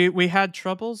 We had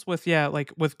troubles with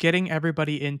like with getting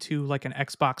everybody into like an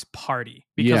Xbox party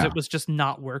because Yeah. it was just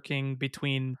not working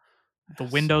between the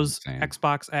That's so Windows insane.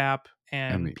 Xbox app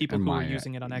and And people who were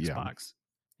using it on yeah. Xbox.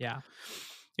 Yeah.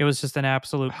 It was just an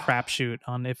absolute crapshoot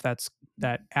on if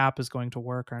that app is going to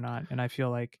work or not. And I feel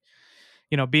like,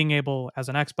 being able as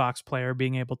an Xbox player,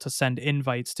 being able to send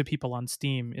invites to people on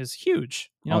Steam is huge.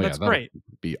 Oh yeah, That's that'll great.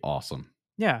 be awesome.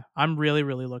 Yeah, I'm really,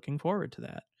 really looking forward to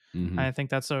that. Hmm. I think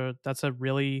that's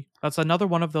another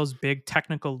one of those big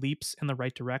technical leaps in the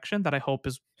right direction that I hope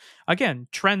is, again,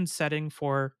 trend setting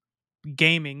for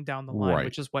gaming down the line, Right.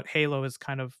 which is what Halo is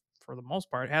kind of, for the most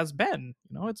part, has been.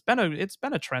 It's been a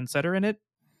trendsetter, and it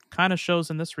kind of shows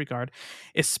in this regard,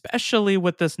 especially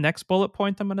with this next bullet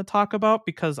point I'm going to talk about,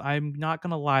 because I'm not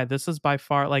going to lie, this is by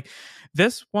far, like,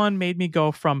 this one made me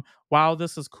go from wow,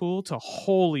 this is cool, to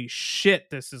holy shit,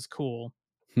 this is cool.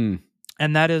 Hmm.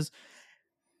 And that is,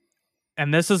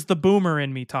 and this is the boomer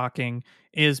in me talking,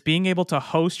 is being able to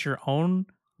host your own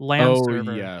LAN Oh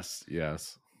server. yes,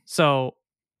 yes. So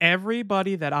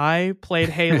everybody that I played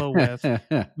Halo with,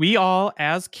 we all,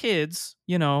 as kids,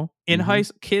 Hmm.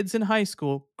 kids in high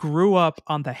school, grew up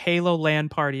on the Halo LAN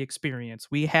party experience.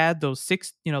 We had those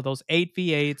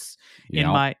 8v8s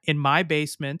Yep. in my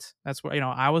basement. That's where,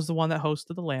 I was the one that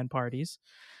hosted the LAN parties.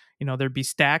 There'd be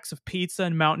stacks of pizza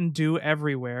and Mountain Dew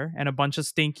everywhere, and a bunch of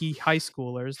stinky high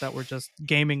schoolers that were just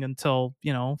gaming until,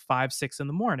 5, 6 in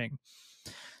the morning.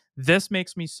 This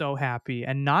makes me so happy.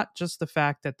 And not just the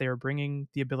fact that they're bringing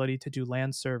the ability to do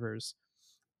LAN servers,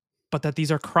 but that these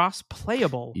are cross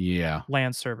playable Yeah.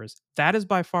 LAN servers. That is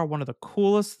by far one of the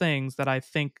coolest things that I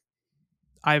think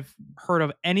I've heard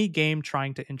of any game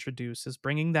trying to introduce, is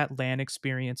bringing that LAN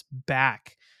experience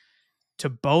back to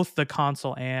both the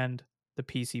console and the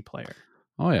PC player.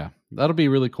 Oh yeah, that'll be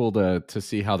really cool to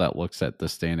see how that looks at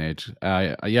this day and age.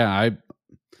 I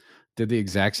did the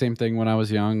exact same thing when I was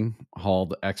young.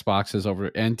 Hauled Xboxes over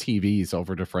and TVs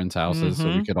over to friends' houses so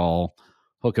we Mhm. could all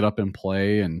hook it up and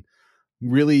play. And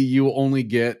really, you only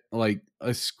get like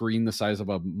a screen the size of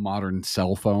a modern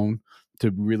cell phone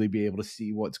to really be able to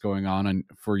see what's going on and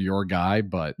for your guy.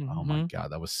 But oh my Mhm.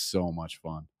 god, that was so much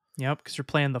fun. Yep, because you're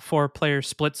playing the 4-player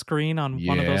split screen on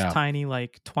one of those Yeah. tiny,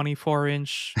 like,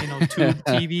 24-inch, tube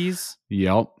TVs.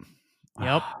 Yep.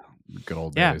 Yep. Good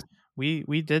old Yeah, days.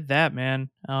 we did that, man.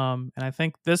 And I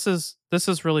think this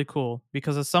is really cool,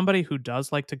 because as somebody who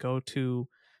does like to go to,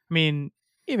 I mean,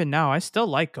 even now I still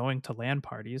like going to LAN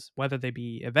parties, whether they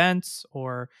be events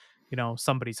or,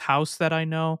 somebody's house that I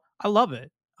know. I love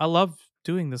it. I love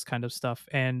doing this kind of stuff,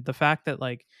 and the fact that,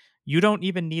 like, you don't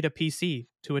even need a PC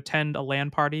to attend a LAN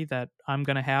party that I'm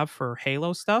gonna have for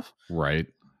Halo stuff. Right.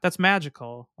 That's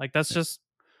magical. Like, that's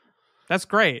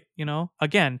great.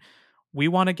 Again, we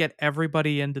want to get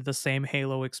everybody into the same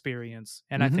Halo experience,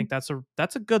 and I Hmm. think that's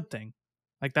a good thing.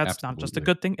 Like, that's not just a Absolutely.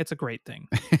 good thing, it's a great thing.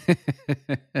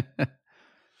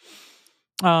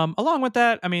 Along with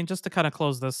that, I mean, just to kind of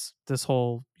close this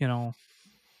whole,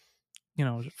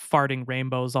 farting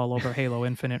rainbows all over Halo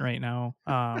Infinite right now.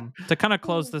 To kind of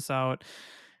close this out,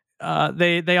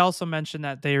 they also mentioned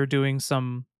that they are doing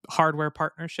some hardware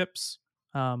partnerships,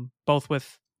 both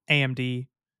with AMD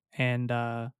and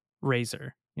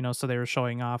Razer. So they were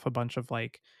showing off a bunch of,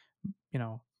 like, you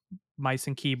know mice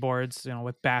and keyboards,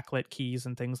 with backlit keys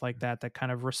and things like that, that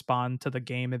kind of respond to the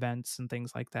game events and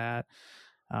things like that.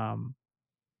 Um,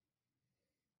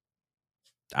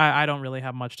 I don't really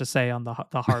have much to say on the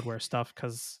hardware stuff,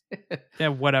 because, yeah,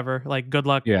 whatever. Like, good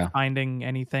luck Yeah. finding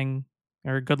anything,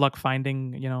 or good luck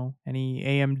finding, any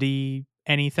AMD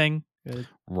anything.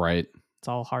 Right. It's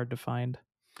all hard to find.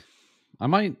 I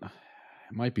might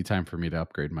it might be time for me to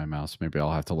upgrade my mouse. Maybe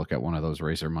I'll have to look at one of those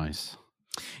Razer mice.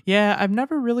 Yeah, I've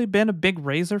never really been a big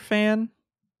Razer fan,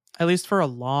 at least for a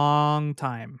long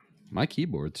time. My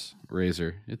keyboard's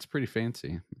Razer. It's pretty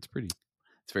fancy. It's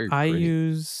very I pretty.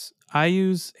 use I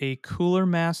use a Cooler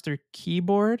Master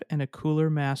keyboard and a Cooler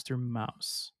Master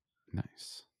mouse.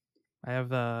 Nice. I have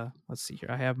the let's see here.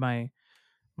 I have my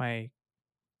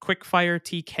Quickfire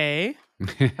TK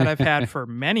that I've had for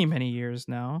many, many years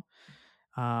now.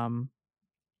 Um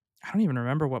I don't even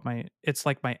remember what it's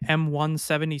like my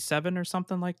M177 or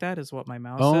something like that is what my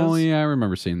mouse Oh is. yeah, I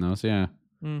remember seeing those. Yeah.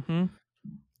 Mhm.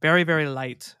 Very, very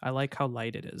light. I like how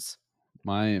light it is.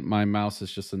 My mouse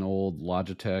is just an old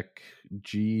Logitech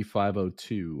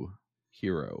G502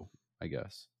 Hero, I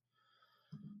guess.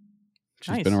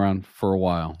 She's been Nice. around for a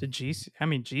while. G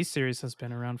series has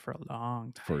been around for a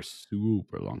long For a time.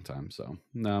 super long time. So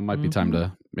no, it might be time Mhm.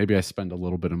 to maybe I spend a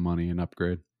little bit of money and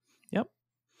upgrade. Yep.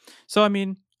 So, I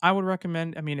mean, I would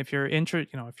recommend. I mean, if you're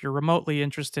remotely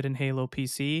interested in Halo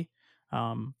PC,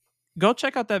 um, go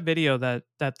check out that video that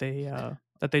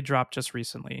they dropped just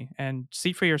recently, and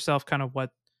see for yourself kind of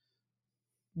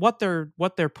what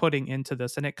they're putting into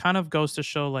this. And it kind of goes to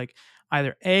show, like,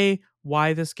 either A,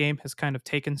 why this game has kind of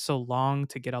taken so long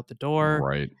to get out the door,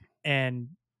 Right. and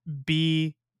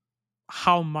B,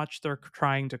 how much they're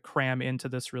trying to cram into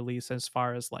this release as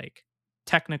far as like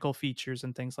technical features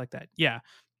and things like that. Yeah,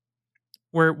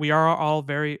 we are all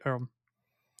very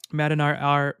Matt and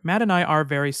I are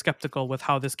very skeptical with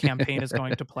how this campaign is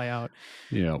going to play out.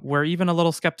 Yeah. We're even a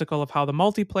little skeptical of how the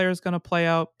multiplayer is going to play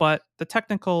out, but the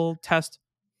technical test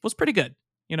was pretty good.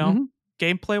 You know, Hmm.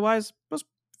 gameplay wise was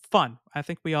fun. I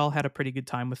think we all had a pretty good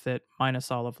time with it,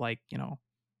 minus all of like,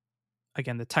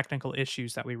 again, the technical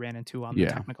issues that we ran into on the Yeah.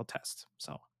 technical test.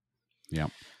 So, Yeah.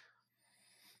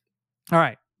 all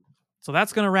right. So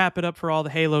that's going to wrap it up for all the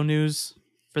Halo news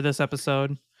for this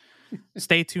episode.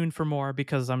 Stay tuned for more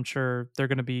because I'm sure they're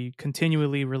going to be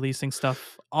continually releasing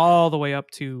stuff all the way up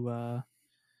to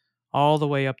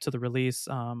the release.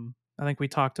 I think we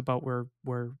talked about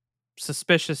we're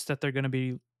suspicious that they're going to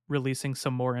be releasing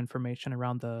some more information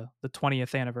around the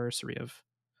 20th anniversary of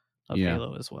Yeah.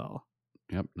 Halo as well.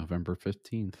 Yep. November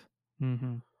 15th.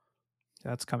 Mm-hmm.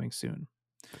 That's coming soon.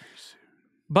 Very soon.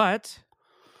 But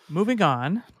moving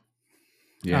on,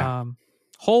 Yeah.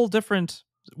 whole different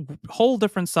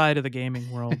side of the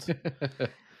gaming world,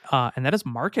 and that is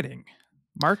marketing.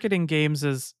 Marketing games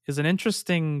is an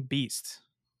interesting beast.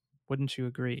 Wouldn't you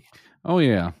agree? Oh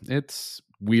yeah, it's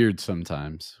weird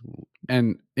sometimes.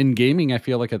 And in gaming, I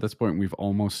feel like at this point we've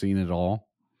almost seen it all.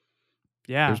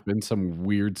 Yeah. There's been some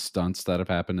weird stunts that have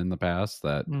happened in the past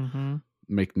that Mm-hmm.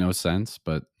 make no sense,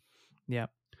 but Yeah.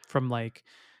 From like,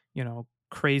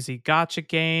 crazy gotcha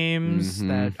games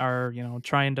that are,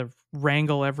 trying to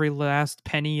wrangle every last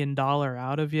penny and dollar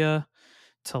out of you,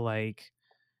 to like,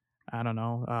 I don't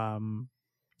know,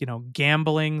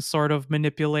 gambling sort of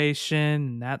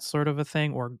manipulation, that sort of a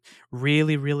thing, or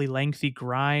really, really lengthy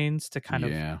grinds to kind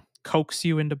of yeah. coax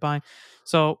you into buying.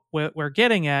 So what we're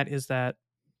getting at is that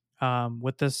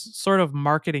with this sort of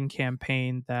marketing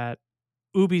campaign that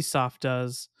Ubisoft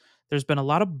does, there's been a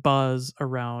lot of buzz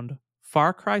around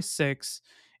Far Cry 6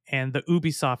 and the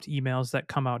Ubisoft emails that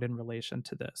come out in relation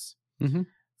to this. Mhm.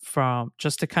 From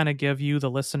just to kind of give you,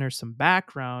 the listener, some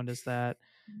background, is that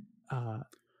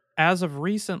as of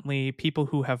recently, people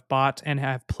who have bought and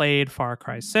have played Far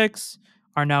Cry 6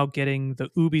 are now getting the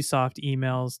Ubisoft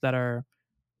emails that are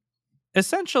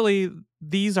essentially,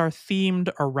 these are themed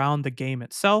around the game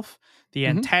itself. The Mhm.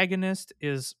 antagonist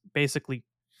is basically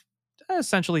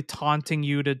essentially taunting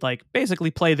you to like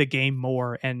basically play the game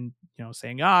more, and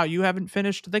saying, you haven't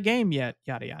finished the game yet,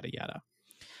 yada yada yada.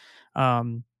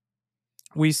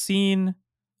 We've seen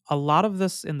a lot of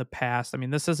this in the past. I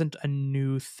mean, this isn't a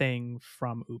new thing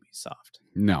from Ubisoft.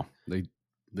 No,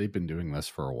 they've been doing this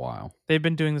for a while. They've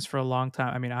been doing this for a long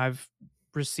time. I mean, I've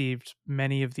received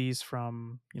many of these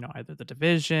from, either the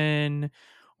Division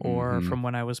or Mhm. from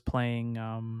when I was playing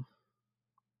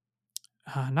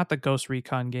not the Ghost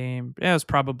Recon game. It was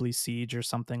probably Siege or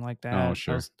something like that. Oh,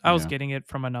 sure. I was Yeah. getting it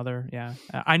from another. Yeah,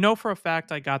 I know for a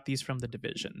fact I got these from the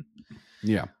Division.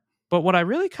 Yeah. But what I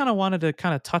really kind of wanted to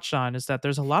kind of touch on is that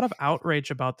there's a lot of outrage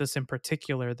about this in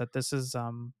particular. That this is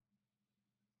I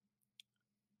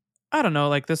don't know,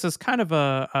 like this is kind of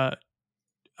a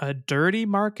dirty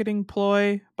marketing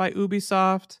ploy by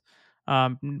Ubisoft.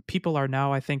 People are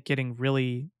now, I think, getting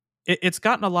really. It's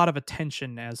gotten a lot of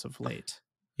attention as of late,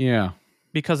 Yeah.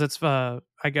 because it's I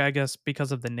guess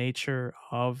because of the nature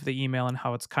of the email and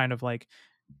how it's kind of like,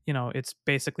 it's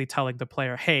basically telling the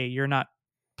player, hey, you're not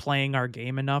playing our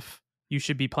game enough, you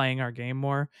should be playing our game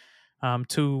more.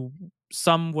 To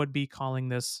some would be calling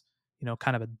this,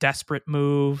 kind of a desperate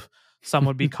move. Some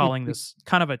would be calling this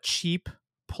kind of a cheap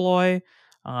ploy.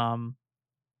 I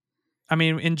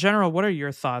mean, in general, what are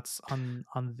your thoughts on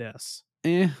this?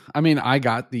 I mean, I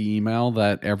got the email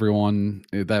that everyone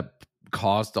that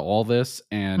caused all this,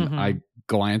 and Mhm. I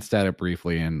glanced at it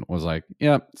briefly and was like,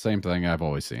 "Yep, same thing I've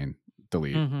always seen.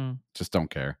 Delete. Mhm. Just don't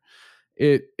care."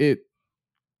 It it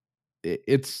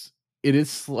it's it is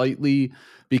slightly,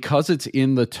 because it's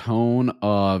in the tone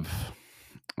of,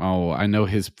 oh, I know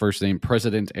his first name,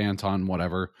 President Anton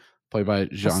whatever, played by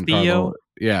Giancarlo. Castillo?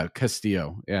 Yeah,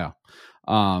 Castillo. Yeah.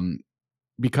 Um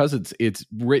because it's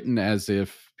written as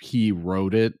if he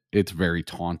wrote it, it's very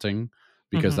taunting,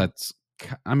 because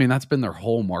Mhm. that's been their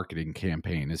whole marketing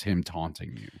campaign, is him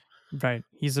taunting you. Right.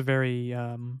 He's a very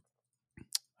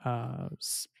I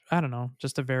don't know,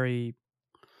 just a very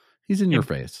He's in your in,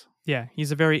 face. yeah,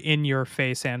 he's a very in your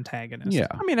face antagonist. Yeah.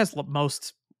 I mean, as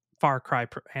most Far Cry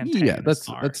Yeah, antagonists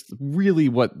are. that's really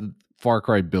what Far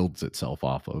Cry builds itself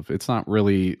off of. It's not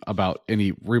really about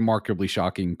any remarkably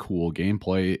shocking, cool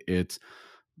gameplay. It's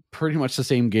pretty much the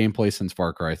same gameplay since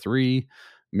Far Cry 3,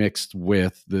 mixed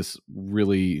with this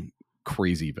really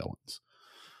crazy villains.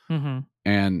 Mm-hmm.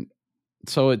 And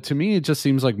so to me, it just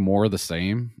seems like more of the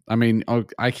same. I mean,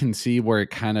 I can see where it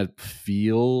kind of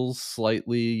feels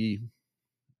slightly,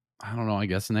 I don't know, I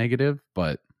guess negative,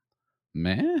 but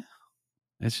meh,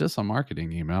 it's just a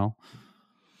marketing email.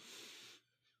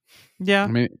 Yeah. I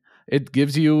mean, it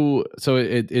gives you, so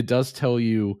it does tell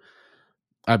you,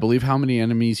 I believe, how many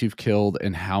enemies you've killed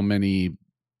and how many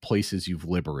places you've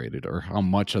liberated, or how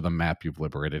much of the map you've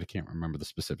liberated. I can't remember the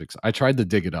specifics. I tried to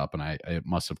dig it up, and it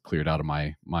must have cleared out of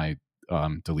my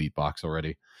delete box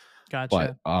already. But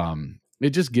Gotcha.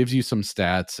 it just gives you some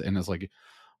stats, and it's like,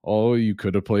 oh, you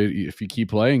could have played. If you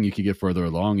keep playing, you could get further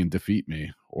along and defeat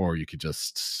me, or you could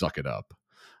just suck it up.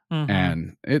 Mm-hmm.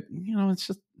 And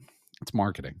it's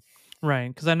marketing. Right.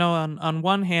 Because I know on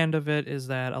one hand of it is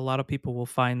that a lot of people will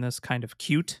find this kind of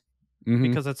cute Hmm.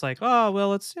 because it's like, oh,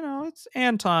 well, it's, it's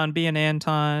Anton being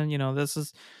Anton. This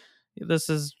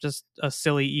is just a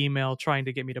silly email trying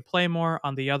to get me to play more.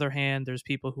 On the other hand, there's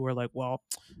people who are like, well,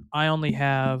 I only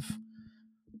have,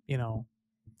 you know,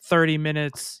 30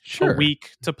 minutes a Sure.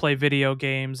 week to play video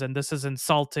games, and this is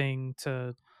insulting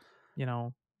to, you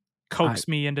know, I coax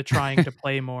me into trying to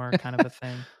play more kind of a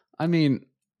thing. I mean,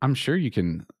 I'm sure you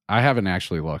can. I haven't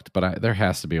actually looked, but there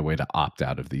has to be a way to opt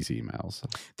out of these emails.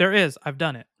 There is. I've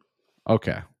done it.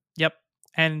 Okay. Yep.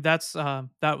 And that's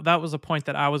that was a point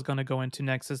that I was going to go into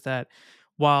next, is that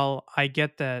while I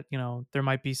get that, there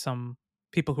might be some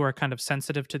people who are kind of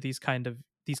sensitive to these kinds of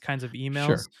emails,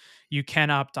 Sure. you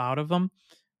can opt out of them.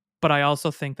 But I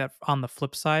also think that on the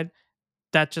flip side,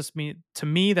 that just to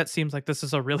me that seems like this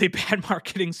is a really bad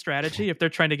marketing strategy if they're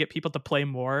trying to get people to play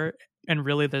more, and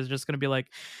really they're just going to be like,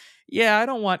 yeah, I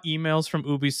don't want emails from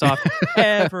Ubisoft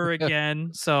ever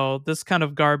again. So this kind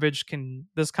of garbage can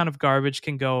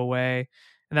go away.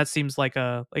 And that seems like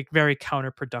very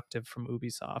counterproductive from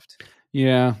Ubisoft.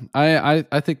 Yeah,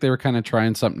 I think they were kind of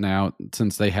trying something out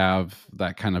since they have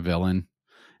that kind of villain,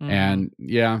 Mhm. and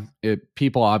yeah,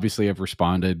 people obviously have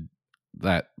responded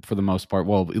that for the most part.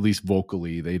 Well, at least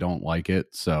vocally, they don't like it.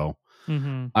 So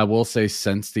Mhm. I will say,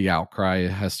 since the outcry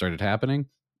has started happening,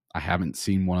 I haven't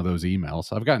seen one of those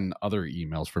emails. I've gotten other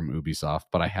emails from Ubisoft,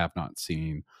 but I have not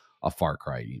seen a Far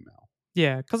Cry email.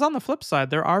 Yeah, cuz on the flip side,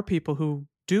 there are people who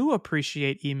do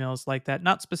appreciate emails like that,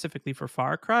 not specifically for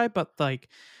Far Cry, but like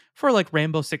for like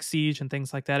Rainbow Six Siege and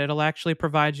things like that. It'll actually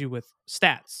provide you with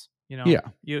stats, Yeah.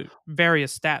 you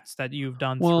various stats that you've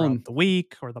done Well, throughout the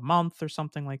week or the month or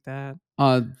something like that.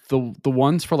 the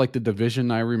ones for like the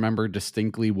Division, I remember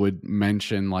distinctly would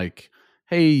mention like,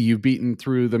 "Hey, you've beaten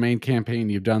through the main campaign.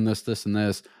 You've done this, this, and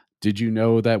this. Did you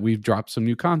know that we've dropped some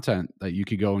new content that you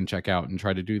could go and check out and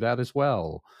try to do that as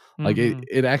well?" Like Mhm.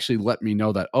 it actually let me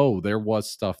know that, oh, there was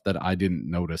stuff that I didn't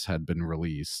notice had been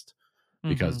released Mhm.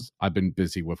 because I've been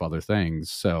busy with other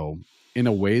things. So in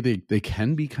a way, they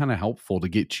can be kind of helpful to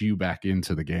get you back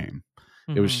into the game.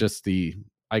 It was Mhm. just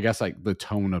I guess like the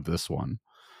tone of this one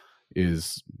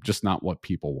is just not what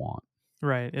people want.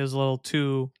 Right. It was a little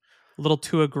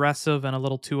too aggressive and a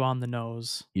little too on the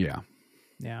nose. Yeah.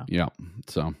 Yeah. Yeah.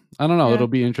 So I don't know. Yeah. It'll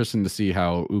be interesting to see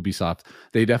how Ubisoft,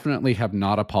 they definitely have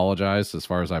not apologized as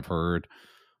far as I've heard.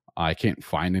 I can't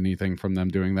find anything from them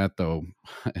doing that, though.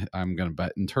 I'm going to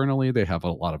bet internally they have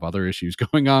a lot of other issues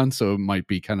going on. So it might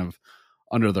be kind of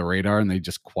under the radar and they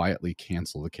just quietly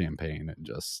cancel the campaign and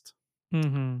just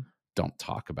Mhm. don't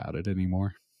talk about it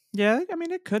anymore. Yeah, I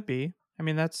mean it could be. I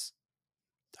mean I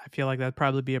feel like that'd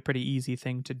probably be a pretty easy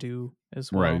thing to do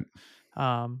as Right.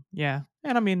 well. Yeah.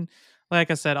 And I mean, like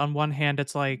I said, on one hand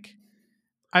it's like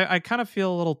I kind of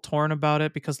feel a little torn about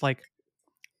it because like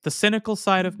the cynical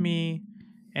side of me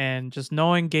and just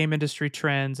knowing game industry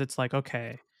trends, it's like,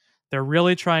 okay, they're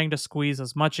really trying to squeeze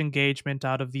as much engagement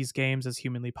out of these games as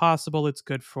humanly possible. It's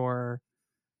good for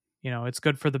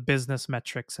the business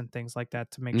metrics and things like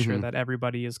that to make sure Hmm. that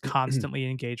everybody is constantly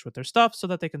engaged with their stuff so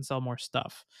that they can sell more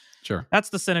stuff. Sure. That's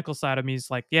the cynical side of me, is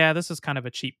like, yeah, this is kind of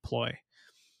a cheap ploy.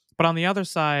 But on the other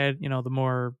side, the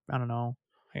more, I don't know,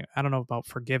 I don't know about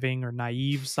forgiving or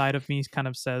naive side of me kind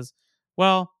of says,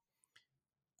 well,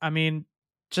 I mean,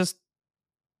 just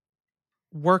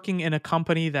working in a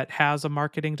company that has a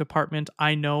marketing department,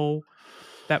 I know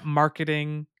that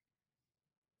marketing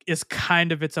is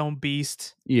kind of its own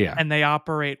beast, Yeah. and they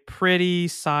operate pretty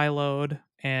siloed,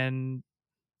 and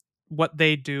what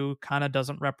they do kind of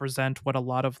doesn't represent what a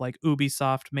lot of like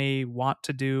Ubisoft may want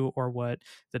to do, or what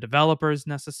the developers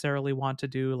necessarily want to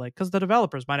do, like cuz the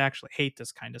developers might actually hate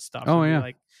this kind of stuff Oh, and be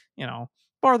yeah. like,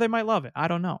 or they might love it. I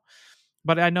don't know.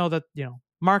 But I know that,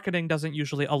 marketing doesn't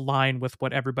usually align with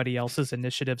what everybody else's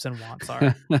initiatives and wants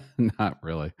are. Not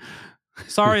really.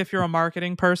 Sorry if you're a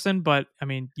marketing person, but I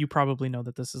mean, you probably know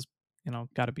that this is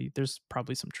there's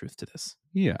probably some truth to this.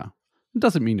 Yeah. It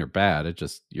doesn't mean you're bad. It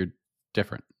just you're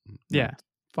different. Yeah. That's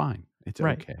fine. It's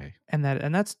Right. okay. And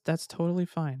that's totally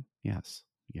fine. Yes.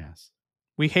 Yes.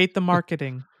 We hate the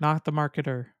marketing, not the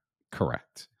marketer,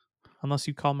 Correct. unless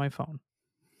you call my phone.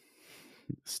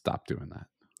 Stop doing that.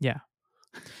 Yeah.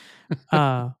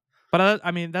 But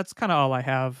I mean, that's kind of all I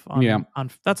have on, Yeah.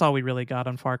 that's all we really got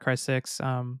on Far Cry 6.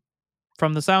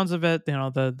 From the sounds of it,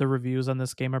 the reviews on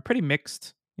this game are pretty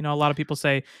mixed. A lot of people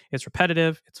say it's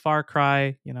repetitive, it's Far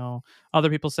Cry, other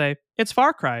people say it's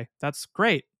Far Cry. That's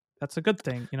great. That's a good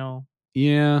thing,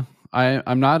 Yeah.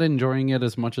 I'm not enjoying it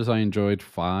as much as I enjoyed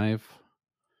 5.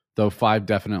 Though 5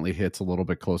 definitely hits a little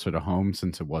bit closer to home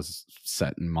since it was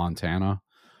set in Montana.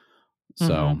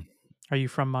 So Are you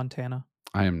from Montana?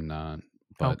 I am not,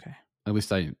 but Okay. at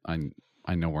least I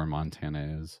know where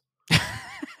Montana is.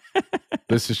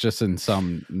 This is just in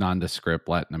some nondescript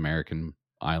Latin American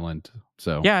island.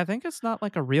 So yeah, I think it's not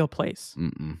like a real place.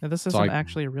 mm-mm. This isn't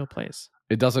actually a real place.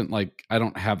 It doesn't like I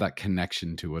don't have that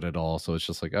connection to it at all. So it's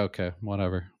just like, okay,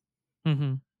 whatever.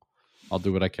 I'll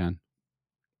do what I can.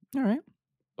 All right.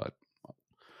 But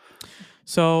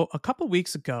so a couple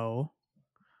weeks ago,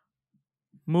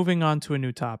 moving on to a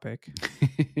new topic.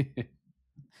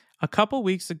 A couple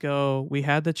weeks ago, we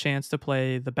had the chance to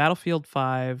play the Battlefield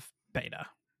 5 beta.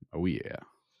 Oh yeah.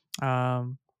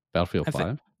 Battlefield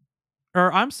 5?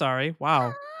 Or I'm sorry.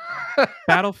 Wow.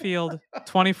 Battlefield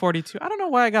 2042. I don't know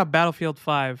why I got Battlefield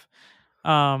 5.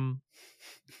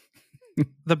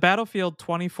 The Battlefield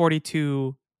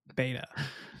 2042 beta.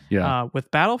 Yeah. With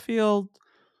Battlefield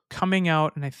coming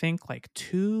out in I think like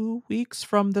 2 weeks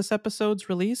from this episode's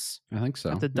release. I think so.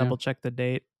 I have to double check the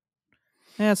date.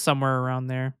 Yeah, somewhere around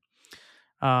there.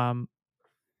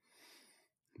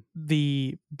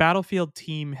 The Battlefield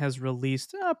team has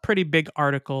released a pretty big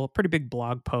article, pretty big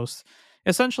blog post,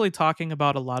 essentially talking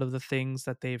about a lot of the things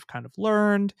that they've kind of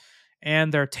learned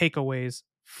and their takeaways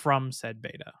from said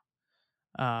beta.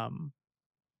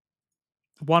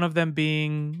 One of them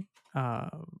being,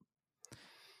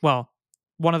 one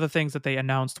of the things that they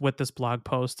announced with this blog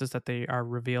post is that they are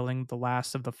revealing the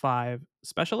last of the 5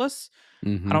 specialists. I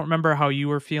don't remember how you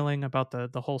were feeling about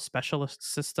the whole specialist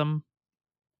system.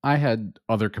 I had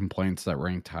other complaints that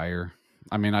ranked higher.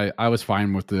 I mean, I was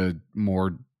fine with the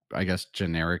more, I guess,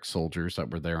 generic soldiers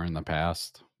that were there in the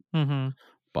past.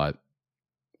 But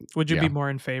would you be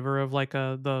more in favor of like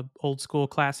the old school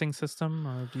classing system,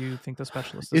 or do you think the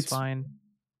specialist is fine?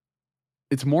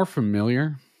 It's more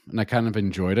familiar, and I kind of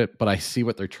enjoyed it. But I see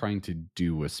what they're trying to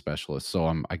do with specialists,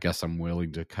 so I guess I'm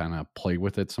willing to kind of play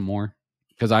with it some more.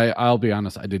 Because I'll be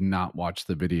honest, I did not watch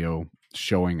the video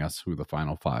showing us who the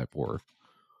final 5 were.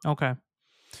 Okay.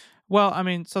 Well, I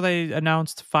mean, so they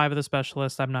announced 5 of the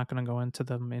specialists. I'm not going to go into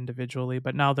them individually,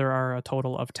 but now there are a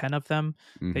total of 10 of them.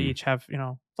 They each have,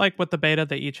 like with the beta,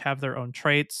 they each have their own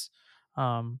traits.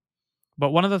 But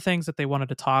one of the things that they wanted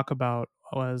to talk about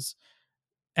was,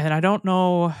 and I don't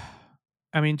know,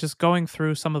 I mean, just going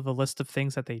through some of the list of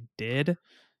things that they did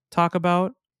talk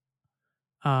about,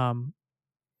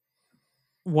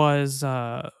 was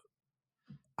how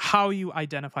you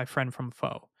identify friend from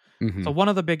foe. So one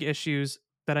of the big issues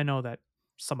that I know that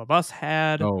some of us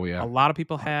had, a lot of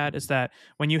people had, is that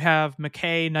when you have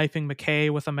McKay knifing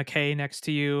McKay with a McKay next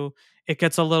to you, it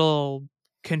gets a little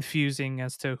confusing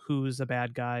as to who's a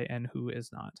bad guy and who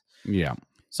is not. Yeah.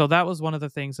 So that was one of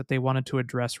the things that they wanted to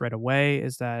address right away,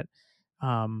 is that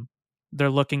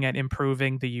they're looking at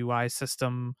improving the UI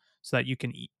system so that you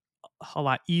can a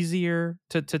lot easier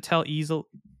to tell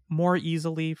more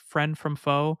easily friend from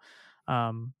foe.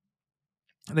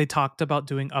 They talked about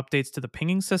doing updates to the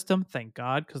pinging system. Thank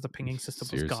God, because the pinging system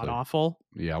was god awful.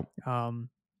 Yeah.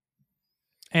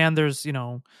 And there's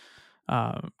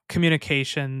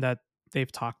communication that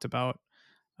they've talked about.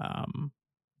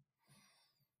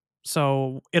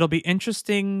 So it'll be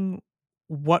interesting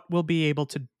what we'll be able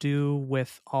to do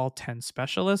with all 10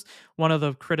 specialists. One of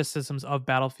the criticisms of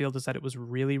Battlefield is that it was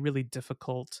really, really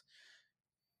difficult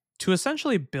to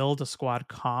essentially build a squad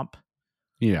comp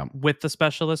with the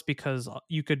specialist, because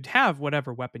you could have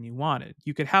whatever weapon you wanted.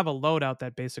 You could have a loadout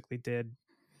that basically did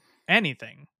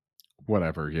anything.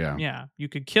 Whatever, yeah. Yeah, you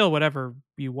could kill whatever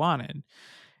you wanted.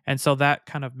 And so that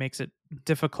kind of makes it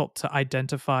difficult to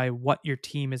identify what your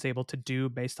team is able to do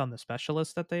based on the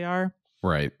specialists that they are.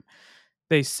 Right.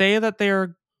 They say that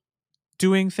they're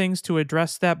doing things to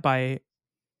address that by,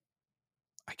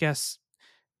 I guess,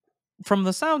 from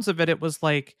the sounds of it, it was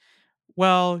like,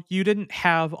 well, you didn't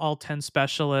have all 10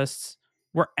 specialists.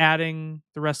 We're adding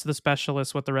the rest of the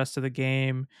specialists with the rest of the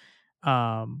game.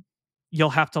 You'll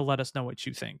have to let us know what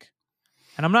you think.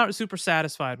 And I'm not super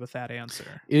satisfied with that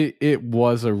answer. It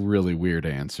was a really weird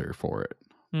answer for it.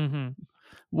 Mm-hmm.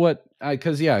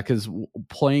 Because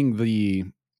playing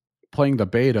the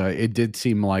beta, it did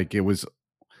seem like it was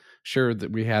sure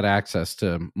that we had access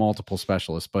to multiple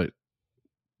specialists, but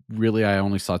really I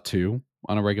only saw 2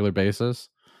 on a regular basis.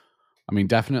 I mean,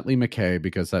 definitely McKay,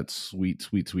 because that's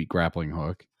sweet grappling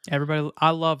hook. Everybody,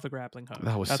 I love the grappling hook.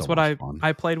 That was That's so what much fun.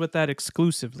 I played with that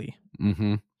exclusively.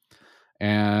 Mm-hmm.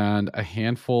 And a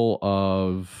handful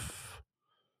of,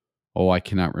 I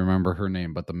cannot remember her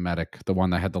name, but the medic, the one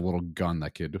that had the little gun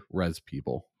that could res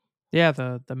people. Yeah,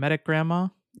 the medic grandma.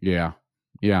 Yeah.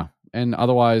 And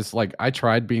otherwise, like, I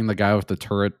tried being the guy with the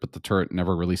turret, but the turret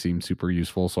never really seemed super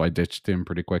useful, so I ditched him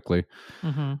pretty quickly.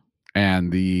 Mm-hmm.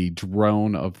 And the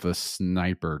drone of the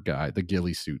sniper guy, the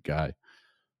ghillie suit guy,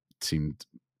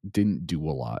 didn't do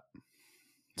a lot.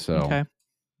 So Okay.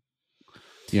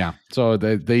 yeah, so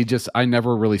they just, I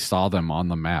never really saw them on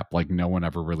the map. Like, no one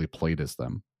ever really played as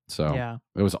them. So Yeah.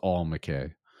 it was all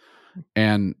McKay,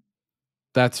 and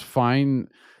that's fine.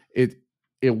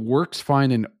 It works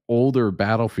fine in older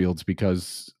battlefields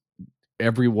because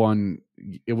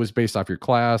it was based off your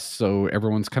class, so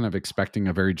everyone's kind of expecting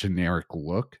a very generic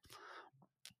look.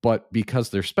 But because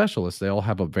they're specialists, they all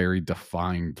have a very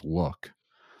defined look,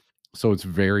 so it's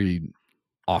very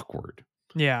awkward.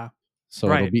 Yeah. So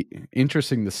Right. it'll be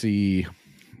interesting to see,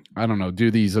 I don't know, do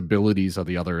these abilities of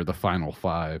the final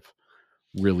 5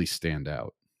 really stand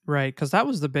out? Right, because that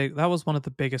was one of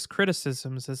the biggest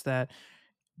criticisms, is that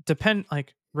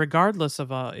regardless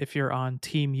of if you're on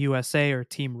Team USA or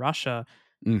Team Russia,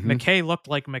 Mm-hmm. McKay looked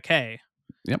like McKay.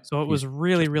 Yep. So it was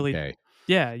really, really McKay.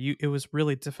 it was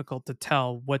really difficult to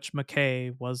tell which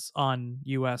McKay was on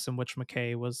US and which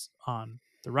McKay was on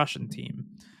the Russian team.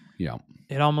 Yeah.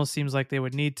 It almost seems like they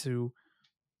would need to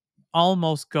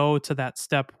almost go to that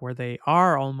step where they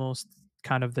are almost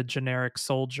kind of the generic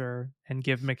soldier and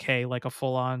give McKay like a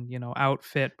full on,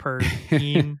 outfit per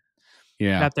team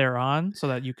Yeah. that they're on, so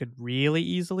that you could really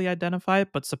easily identify it.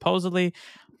 But supposedly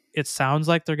it sounds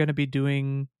like they're going to be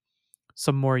doing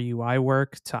some more UI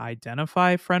work to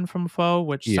identify friend from foe,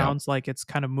 which Yeah. sounds like it's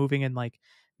kind of moving in like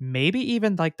maybe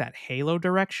even like that Halo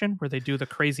direction where they do the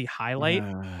crazy highlight.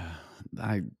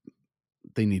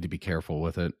 They need to be careful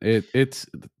with it.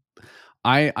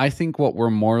 I think what we're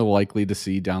more likely to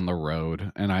see down the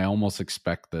road, and I almost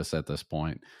expect this at this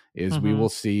point, is we will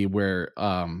see where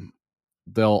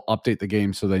they'll update the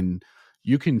game so then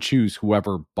you can choose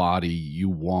whoever body you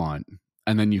want,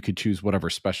 and then you could choose whatever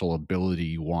special ability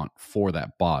you want for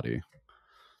that body.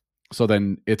 So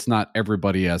then it's not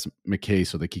everybody as McKay,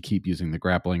 so they could keep using the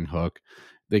grappling hook.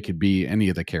 They could be any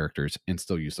of the characters and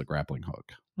still use the grappling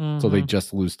hook. So they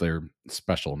just lose their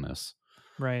specialness.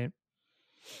 Right.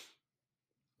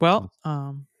 Well,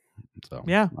 so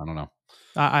yeah, I don't know.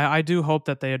 I do hope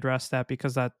that they address that,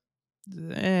 because I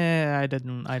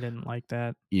didn't like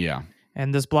that. Yeah.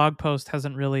 And this blog post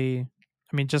hasn't really,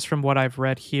 I mean, just from what I've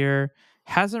read here,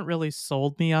 hasn't really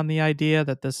sold me on the idea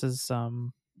that this is I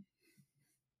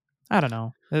don't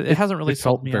know. It hasn't really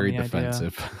sold me very on the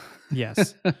defensive. idea.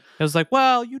 Yes. It was like,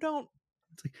 well, you don't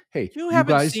It's like, hey, you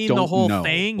haven't guys seen don't the whole know,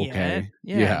 thing yet. okay?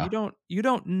 Yeah, you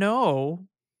don't know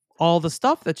all the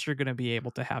stuff that you're going to be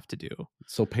able to have to do.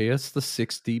 So pay us the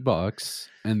 $60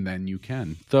 and then you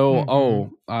can.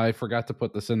 Though, I forgot to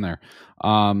put this in there.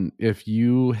 If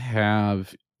you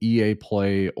have EA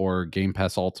Play or Game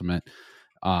Pass Ultimate,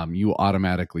 you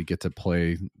automatically get to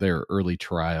play their early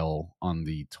trial on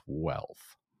the 12th.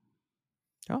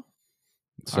 Oh.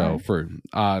 So for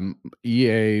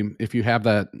EA, if you have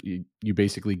that, you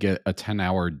basically get a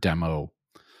 10-hour demo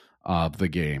of the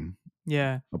game.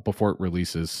 Yeah. Before it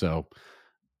releases. So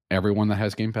everyone that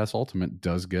has Game Pass Ultimate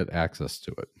does get access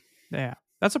to it. Yeah.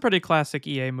 That's a pretty classic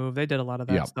EA move. They did a lot of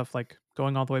that stuff, like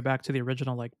going all the way back to the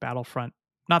original, like Battlefront.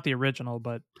 Not the original,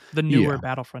 but the newer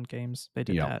Battlefront games. They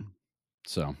did that.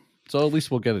 So at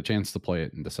least we'll get a chance to play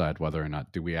it and decide whether or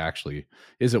not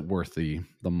is it worth the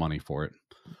money for it.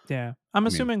 Yeah. I'm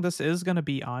assuming this is going to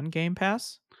be on Game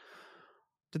Pass.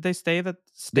 Did they state that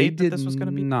this was going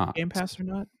to be Game Pass or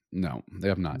not? No, they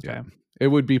have not yet. It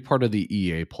would be part of the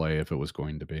EA Play if it was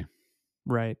going to be.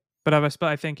 Right. But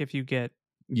I think if you get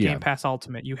Game Pass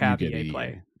Ultimate, you have EA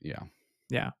Play. Yeah.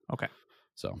 Yeah. Okay.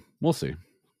 So we'll see.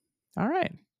 All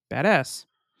right. Badass.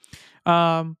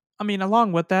 I mean,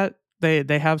 along with that,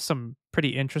 they have some pretty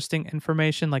interesting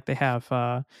information. Like they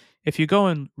have, if you go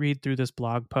and read through this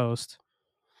blog post,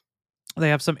 they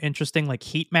have some interesting like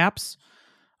heat maps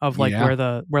of like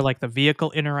Yeah. where like the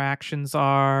vehicle interactions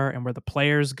are and where the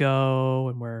players go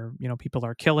and where, people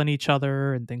are killing each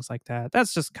other and things like that.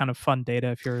 That's just kind of fun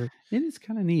data if you're It is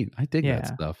kind of neat. I dig that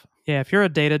yeah. stuff. Yeah, if you're a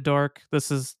data dork,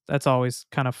 that's always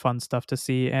kind of fun stuff to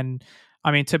see. And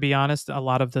I mean, to be honest, a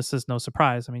lot of this is no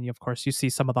surprise. I mean, of course, you see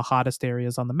some of the hottest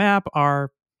areas on the map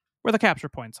are where the capture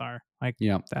points are. Like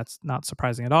Yeah. that's not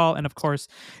surprising at all. And of course,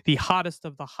 the hottest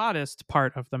of the hottest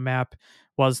part of the map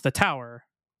was the tower.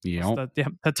 Was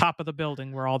Yep. the top of the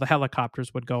building where all the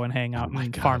helicopters would go and hang Oh out my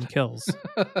and farm god. kills.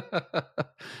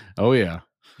 Oh yeah.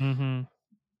 hmm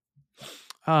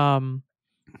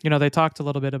they talked a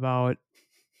little bit about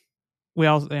we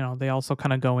also they also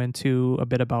kind of go into a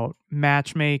bit about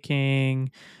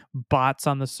matchmaking, bots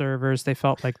on the servers. They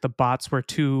felt like the bots were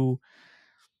too,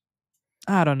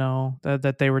 I don't know,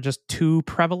 that they were just too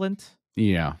prevalent.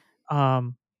 Yeah.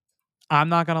 um I'm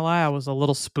not gonna lie, I was a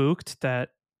little spooked that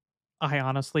I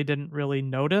honestly didn't really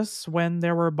notice when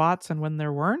there were bots and when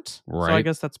there weren't. So I Right.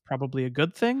 guess that's probably a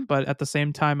good thing, but at the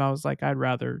same time I was like, I'd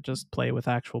rather just play with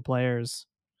actual players.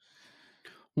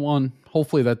 One,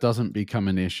 hopefully that doesn't become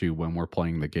an issue when we're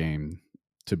playing the game,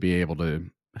 to be able to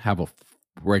have a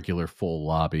regular full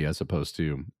lobby as opposed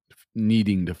to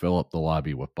needing to fill up the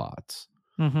lobby with bots.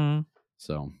 Mhm.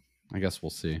 So I guess we'll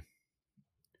see.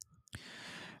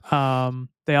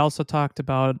 They also talked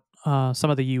about some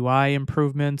of the UI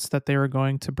improvements that they were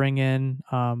going to bring in.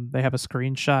 They have a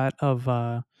screenshot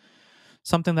of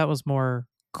something that was more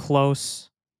close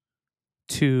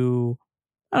to,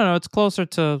 I don't know, it's closer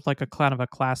to like a kind of a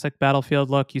classic Battlefield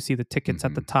look. You see the tickets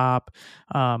at the Mhm. top.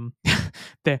 Um,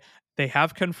 they they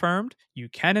have confirmed you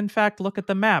can in fact look at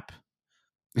the map.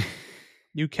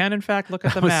 You can in fact look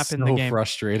at the That was map in the so game.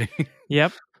 frustrating.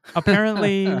 Yep.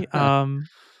 Apparently,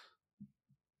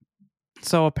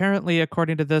 so apparently,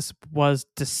 according to this, was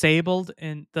disabled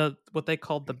in the what they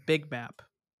called the big map.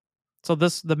 So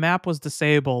the map was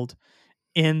disabled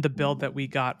in the build that we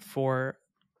got for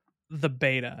the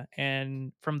beta.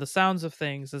 And from the sounds of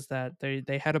things is that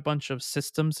they had a bunch of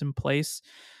systems in place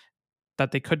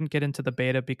that they couldn't get into the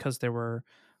beta because there were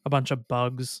a bunch of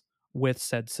bugs with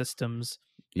said systems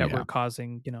that Yeah. were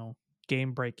causing,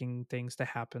 game breaking things to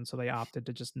happen. So they opted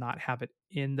to just not have it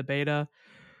in the beta.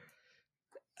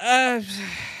 Uh,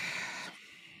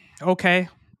 okay,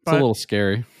 It's a but little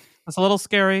scary. it's a little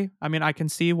scary. I mean, I can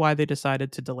see why they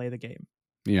decided to delay the game.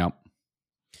 Yeah.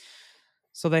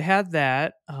 So they had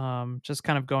that. Just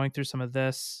kind of going through some of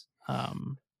this.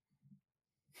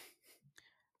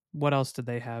 What else did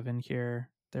they have in here?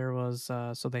 There was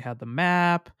so they had the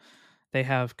map. They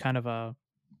have kind of a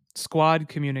squad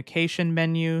communication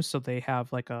menu. So they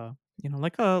have like a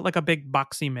like a big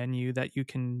boxy menu that you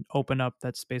can open up.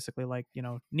 That's basically like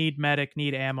need medic,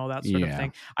 need ammo, that sort of Yeah.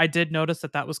 thing. I did notice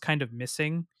that was kind of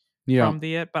missing Yeah. from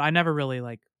but I never really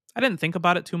I didn't think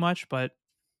about it too much, but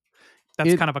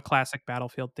that's It kind of a classic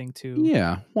Battlefield thing too.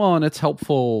 Yeah. Well, and it's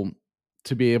helpful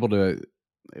to be able to,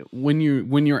 when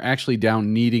you're actually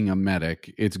down needing a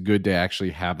medic, it's good to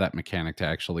actually have that mechanic to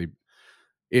actually,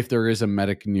 if there is a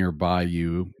medic nearby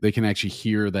you, they can actually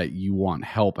hear that you want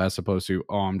help as opposed to,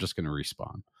 oh, I'm just going to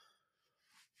respawn.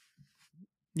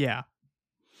 Yeah.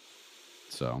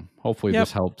 So hopefully Yep.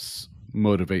 this helps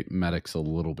motivate medics a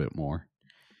little bit more.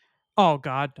 Oh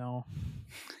God, no.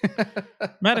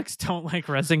 Medics don't like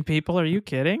rezzing people. Are you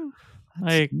kidding?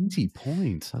 That's easy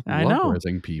points. I love know.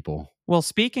 rezzing people. Well,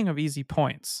 speaking of easy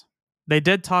points, they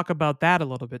did talk about that a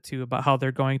little bit too, about how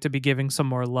they're going to be giving some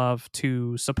more love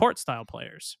to support style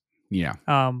players. Yeah.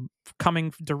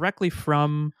 Coming directly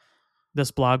from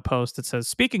this blog post, it says,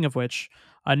 speaking of which,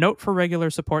 a note for regular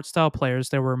support style players,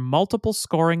 there were multiple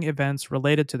scoring events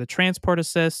related to the transport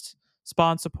assist,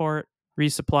 spawn support,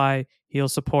 resupply, heal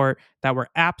support that were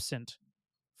absent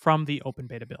from the open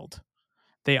beta build.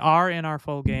 They are in our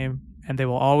full game, and they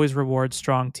will always reward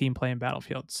strong team play in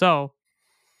Battlefield. So,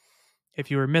 if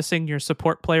you were missing your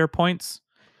support player points,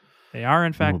 they are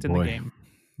in fact in the game.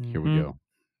 Here we go.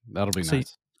 That'll be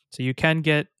nice. So you can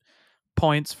get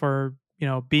points for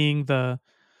being the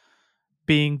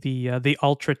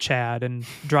ultra Chad and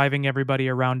driving everybody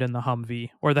around in the Humvee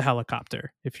or the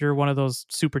helicopter. If you're one of those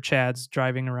super Chads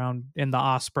driving around in the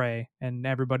Osprey and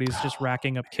everybody's just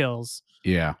racking up kills,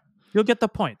 Yeah. you'll get the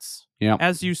points. Yeah.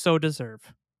 As you so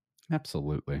deserve.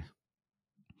 Absolutely.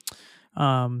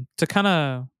 To kind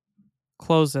of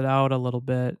close it out a little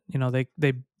bit,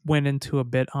 they went into a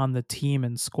bit on the team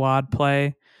and squad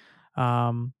play,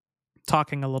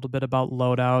 talking a little bit about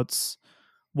loadouts,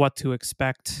 what to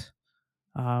expect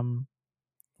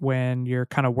when you're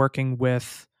kind of working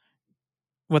with.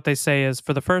 What they say is,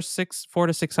 for the first 4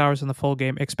 to 6 hours in the full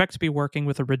game, expect to be working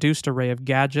with a reduced array of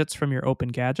gadgets from your open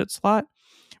gadget slot.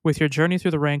 With your journey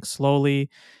through the ranks slowly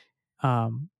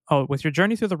with your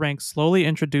journey through the ranks slowly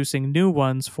introducing new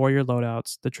ones for your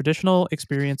loadouts, the traditional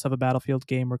experience of a Battlefield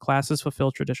game where classes fulfill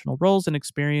traditional roles and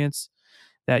experience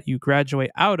that you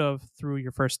graduate out of through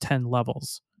your first 10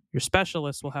 levels. Your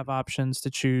specialists will have options to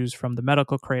choose from the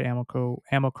medical crate, ammo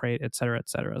crate, et cetera, et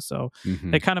cetera. So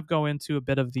Hmm. they kind of go into a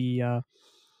bit of the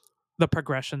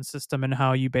progression system and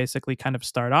how you basically kind of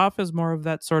start off as more of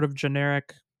that sort of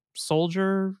generic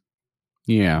soldier,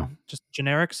 Yeah. just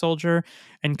generic soldier,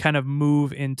 and kind of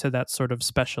move into that sort of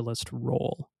specialist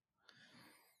role.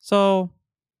 So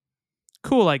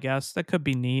cool, I guess. That could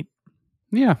be neat.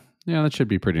 Yeah. Yeah. That should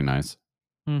be pretty nice.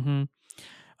 Hmm.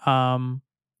 Um,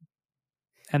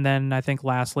 and then I think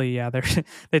lastly, yeah,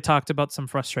 they talked about some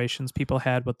frustrations people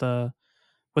had with the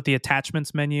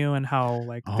attachments menu and how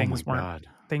like Oh my God.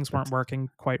 things weren't That's, working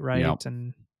quite yeah. right,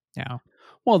 and yeah.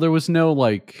 Well, there was no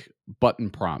like button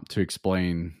prompt to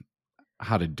explain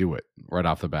how to do it right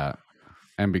off the bat.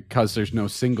 And because there's no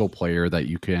single player that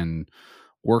you can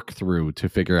work through to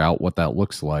figure out what that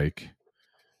looks like,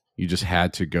 you just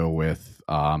had to go with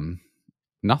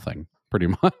nothing pretty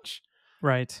much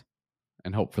Right.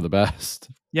 and hope for the best.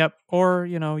 Yep. Or,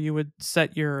 you would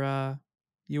set your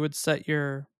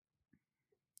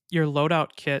loadout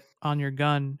kit on your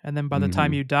gun, and then by the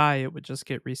time Hmm. you die it would just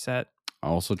get reset.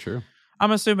 Also true.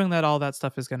 I'm assuming that all that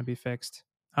stuff is going to be fixed.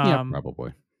 Yeah,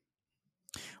 probably.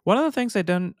 One of the things that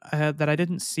I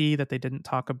didn't see, that they didn't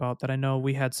talk about, that I know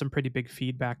we had some pretty big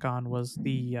feedback on, was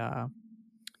the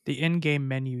in-game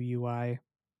menu UI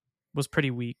was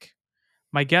pretty weak.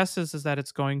 My guess is that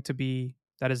it's going to be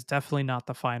that is definitely not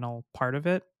the final part of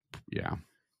it. Yeah.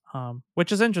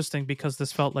 Which is interesting because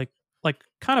this felt like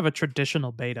kind of a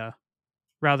traditional beta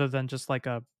rather than just like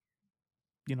a,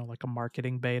 like a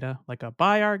marketing beta, like a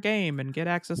buy our game and get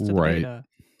access to the Right. beta.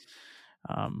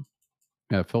 Um,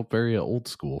 Yeah, it felt very old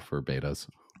school for betas.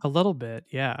 a little bit,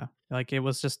 yeah. Like it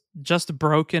was just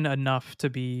broken enough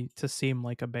to seem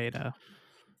like a beta.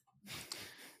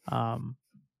 Um,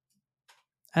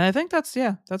 and I think that's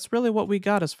really what we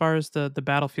got as far as the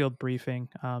Battlefield briefing.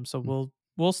 So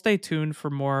we'll stay tuned for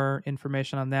more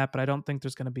information on that, but I don't think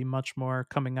there's going to be much more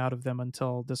coming out of them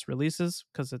until this releases,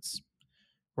 because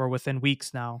we're within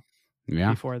weeks now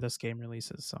Yeah. before this game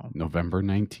releases. So November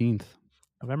 19th.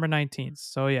 November 19th.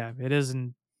 So yeah, it is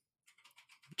in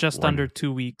just Right. under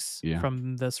 2 weeks Yeah.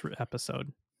 from this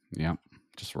episode. Yeah.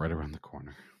 Just right around the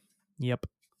corner. Yep.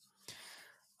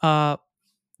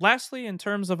 Lastly, in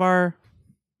terms of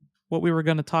what we were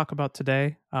going to talk about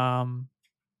today,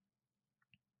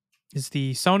 is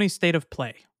the Sony State of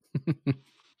Play.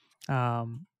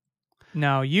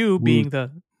 Now you being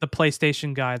the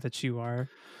PlayStation guy that you are,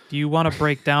 do you want to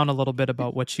break down a little bit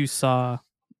about what you saw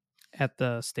at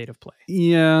the State of Play?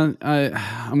 Yeah,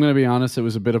 I'm going to be honest. It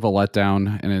was a bit of a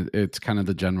letdown, and it's kind of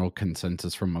the general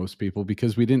consensus from most people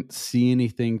because we didn't see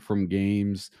anything from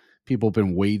games people have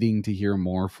been waiting to hear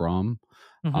more from.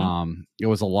 Mm-hmm. It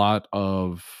was a lot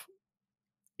of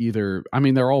they're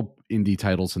all indie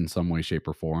titles in some way, shape,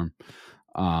 or form.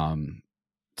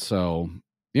 So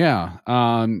yeah,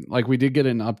 like we did get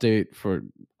an update for.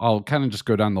 I'll kind of just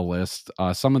go down the list.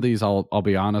 Some of these, I'll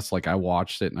be honest, like I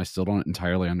watched it and I still don't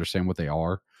entirely understand what they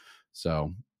are.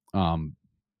 So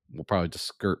we'll probably just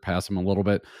skirt past them a little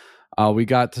bit. We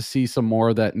got to see some more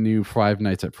of that new Five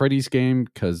Nights at Freddy's game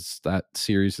because that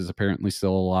series is apparently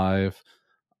still alive.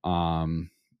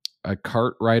 A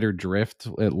Kart Rider Drift.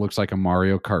 It looks like a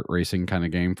Mario Kart racing kind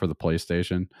of game for the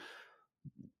PlayStation.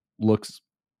 Looks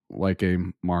like a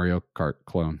Mario Kart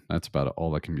clone. That's about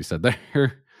all that can be said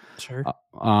there. Sure.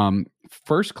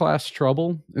 First Class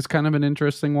Trouble is kind of an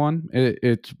interesting one.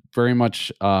 It's very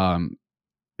much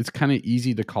it's kind of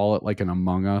easy to call it like an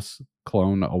Among Us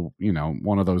clone,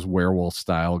 one of those werewolf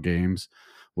style games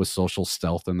with social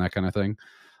stealth and that kind of thing.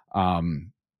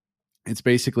 It's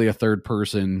basically a third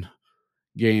person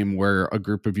game where a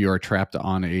group of you are trapped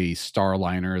on a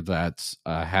starliner that's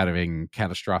having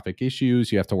catastrophic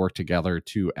issues. You have to work together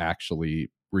to actually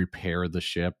repair the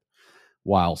ship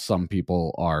while some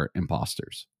people are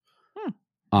imposters.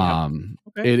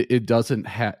 Okay. It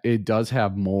does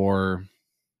have more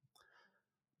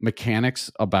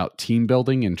mechanics about team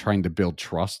building and trying to build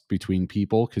trust between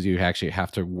people because you actually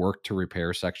have to work to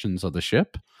repair sections of the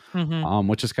ship,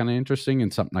 which is kind of interesting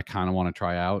and something I kind of want to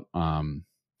try out.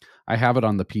 I have it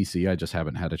on the PC. I just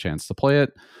haven't had a chance to play it.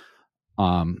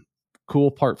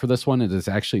 Cool part for this one, it is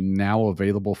actually now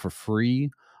available for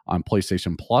free on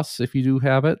PlayStation Plus if you do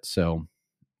have it. So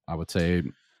I would say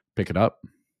pick it up.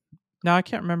 Now I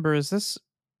can't remember. Is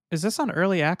this on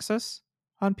early access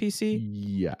on PC?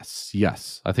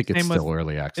 Yes. I think it's Same with still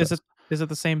early access. Is it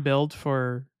the same build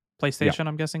for Yeah. PlayStation,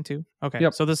 I'm guessing too. Okay,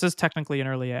 Yep. so this is technically an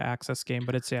early access game,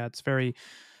 but it's very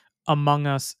Among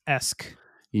Us esque.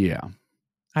 Yeah.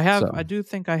 I So do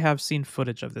think I have seen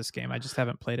footage of this game. I just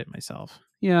haven't played it myself.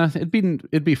 yeah,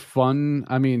 it'd be fun.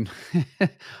 I mean,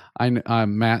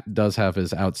 Matt does have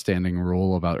his outstanding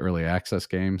rule about early access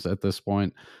games at this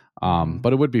point. Mhm.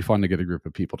 But it would be fun to get a group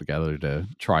of people together to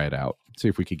try it out. See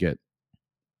if we could get.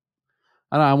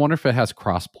 I don't know, I wonder if it has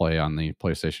crossplay on the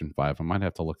PlayStation 5. I might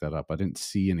have to look that up. I didn't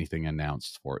see anything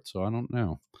announced for it, so I don't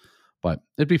know. But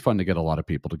it'd be fun to get a lot of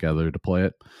people together to play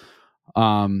it.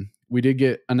 We did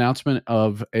get announcement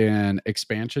of an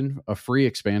expansion, a free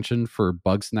expansion for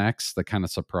Bugsnax, the kind of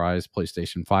surprise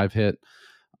PlayStation 5 hit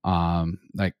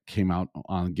that came out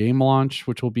on game launch,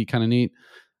 which will be kind of neat.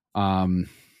 A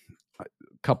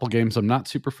couple games I'm not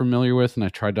super familiar with, and I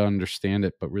tried to understand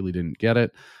it, but really didn't get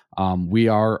it. We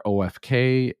Are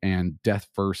OFK and Death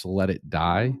First Let It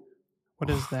Die. What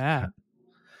is that?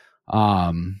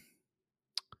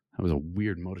 That was a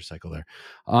weird motorcycle there.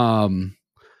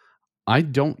 I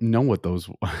don't know what those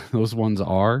those ones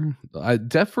are.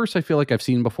 Death First, I feel like I've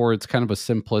seen before. It's kind of a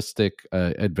simplistic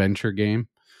adventure game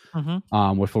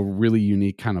Mhm. with a really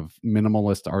unique kind of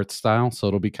minimalist art style. So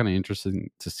it'll be kind of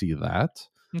interesting to see that.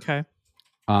 Okay.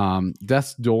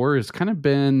 Death's Door has kind of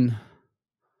been.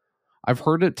 I've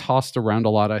heard it tossed around a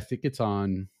lot. I think it's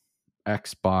on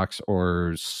Xbox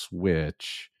or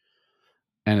Switch,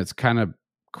 and it's kind of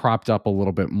cropped up a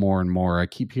little bit more and more. I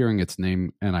keep hearing its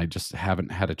name, and I just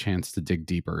haven't had a chance to dig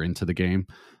deeper into the game.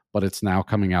 But it's now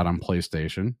coming out on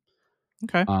PlayStation.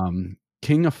 Okay.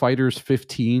 King of Fighters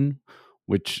 15,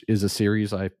 which is a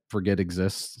series I forget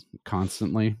exists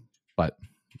constantly, but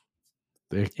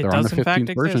It they're on the does in fact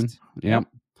 15th version. exist. Yep.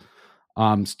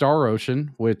 Yep. Star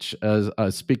Ocean, which as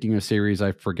speaking of series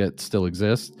I forget still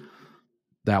exists,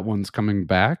 that one's coming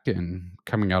back and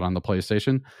coming out on the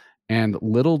PlayStation, and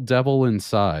Little Devil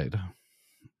Inside.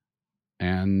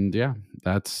 And yeah,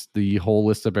 that's the whole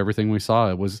list of everything we saw.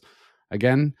 It was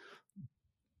again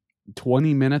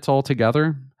 20 minutes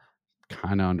altogether,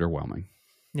 kind of underwhelming.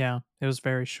 Yeah, it was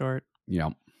very short.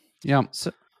 Yep. Yep.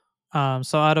 So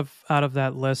out of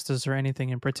that list, is there anything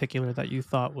in particular that you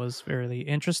thought was fairly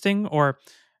interesting? Or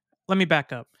let me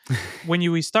back up. When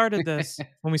we started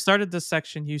this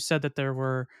section, you said that there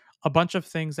were a bunch of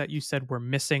things that you said were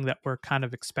missing that were kind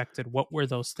of expected. What were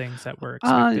those things that were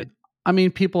Uh, expected? I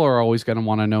mean, people are always going to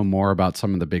want to know more about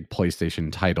some of the big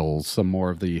PlayStation titles, some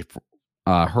more of the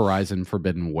Horizon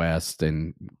Forbidden West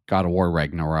and God of War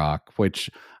Ragnarok, which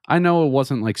I know it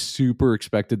wasn't like super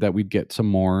expected that we'd get some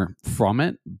more from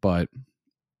it, but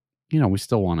we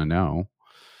still want to know.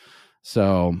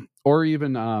 So, or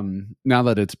even now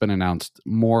that it's been announced,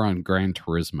 more on Gran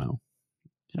Turismo.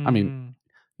 I mean, Mm,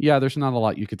 yeah, there's not a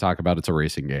lot you could talk about. It's a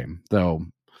racing game, though.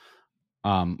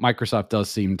 Microsoft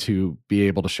does seem to be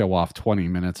able to show off 20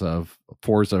 minutes of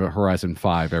Forza Horizon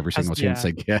 5 every single chance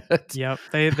yeah. they get. Yep.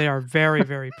 They are very,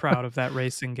 very proud of that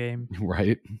racing game.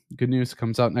 Right. Good news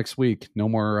comes out next week. No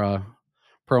more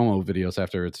promo videos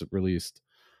after it's released.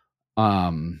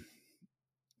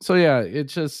 So yeah,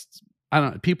 it's just I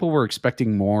don't know. People were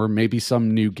expecting more, maybe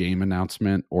some new game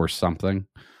announcement or something.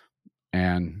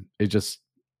 And it just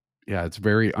it's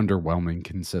very underwhelming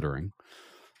considering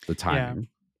the Yeah. timing.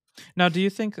 Now, do you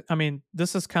think, I mean,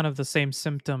 this is kind of the same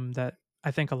symptom that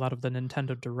I think a lot of the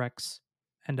Nintendo Directs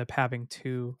end up having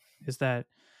too, is that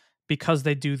because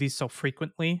they do these so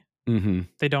frequently, Mm-hmm.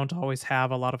 they don't always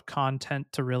have a lot of content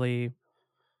to really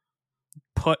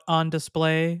put on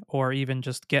display or even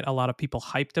just get a lot of people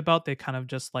hyped about. They kind of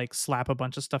just like slap a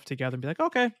bunch of stuff together and be like,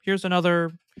 okay, here's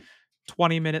another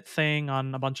 20-minute thing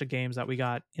on a bunch of games that we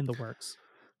got in the works.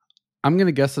 I'm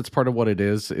gonna guess that's part of what it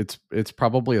is. It's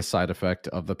probably a side effect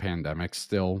of the pandemic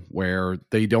still, where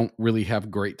they don't really have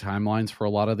great timelines for a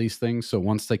lot of these things. So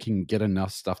once they can get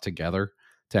enough stuff together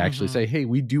to actually Hmm. say, "Hey,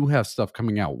 we do have stuff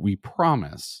coming out, we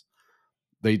promise,"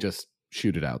 they just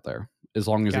shoot it out there as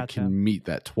long as it Gotcha. can meet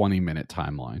that 20-minute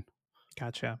timeline.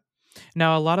 Gotcha.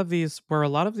 Now, a lot of these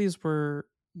were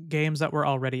games that were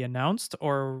already announced,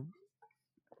 or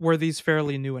were these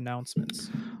fairly new announcements?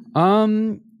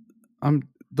 Um,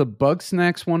 the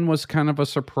Bugsnax one was kind of a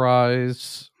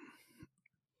surprise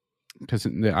because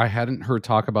I hadn't heard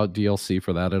talk about DLC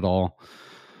for that at all.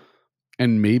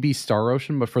 And maybe Star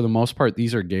Ocean, but for the most part,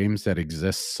 these are games that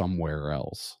exist somewhere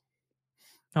else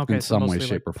Okay, in so some way, mostly like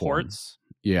shape, or form. ports.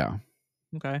 Yeah.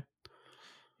 Okay,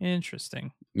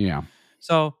 interesting. Yeah.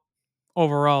 So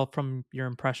overall, from your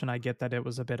impression, I get that it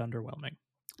was a bit underwhelming.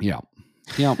 Yeah.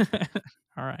 Yeah.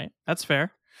 All right, that's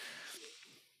fair.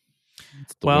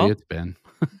 It's the way Well, it's been.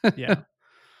 yeah,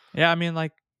 yeah. I mean,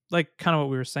 like like kind of what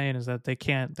we were saying is that they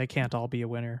can't all be a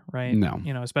winner, right? No.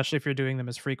 Especially if you're doing them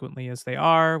as frequently as they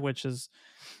are, which is,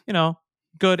 you know,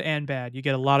 good and bad. You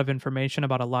get a lot of information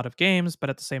about a lot of games, but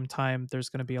at the same time, there's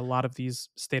going to be a lot of these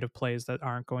state of plays that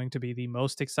aren't going to be the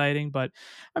most exciting. But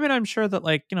I mean, I'm sure that,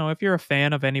 like, if you're a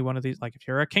fan of any one of these, like if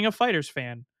you're a King of Fighters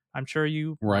fan, I'm sure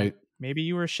Right. maybe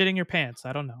you were shitting your pants.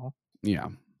 I don't know. Yeah.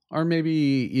 Or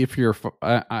maybe if you're,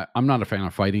 I'm not a fan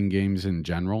of fighting games in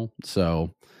general.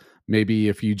 So maybe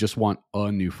if you just want a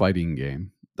new fighting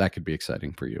game, that could be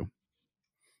exciting for you.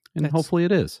 And That's hopefully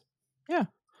it is. Yeah,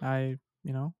 I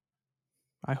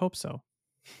hope so.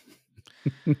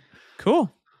 Cool.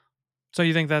 So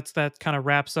you think that kind of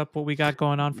wraps up what we got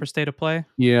going on for State of Play?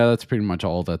 Yeah, that's pretty much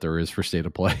all that there is for State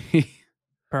of Play.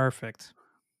 Perfect.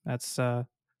 That's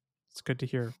it's good to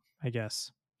hear, I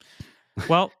guess.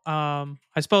 Well,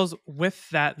 I suppose with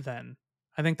that then,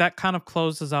 I think that kind of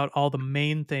closes out all the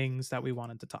main things that we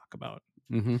wanted to talk about.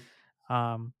 Hmm.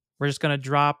 We're just going to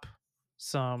drop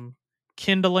some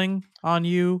kindling on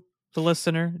you, the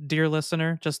listener, dear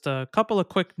listener. Just a couple of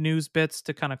quick news bits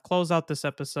to kind of close out this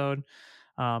episode.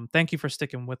 Thank you for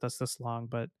sticking with us this long,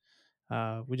 but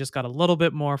we just got a little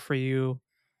bit more for you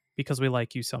because we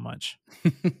like you so much.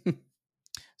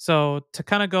 So to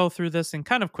kind of go through this in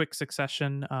kind of quick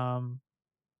succession,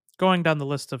 going down the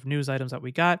list of news items that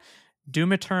we got,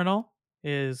 Doom Eternal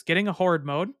is getting a horde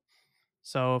mode.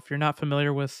 So if you're not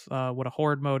familiar with what a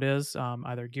horde mode is,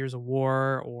 either Gears of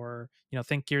War or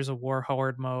think Gears of War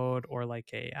horde mode or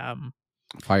like a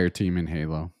Fire Team in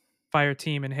Halo. Fire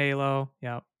Team in Halo,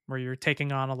 yeah, where you're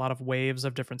taking on a lot of waves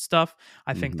of different stuff.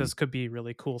 I think Mhm. this could be a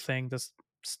really cool thing.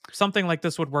 Something like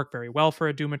this would work very well for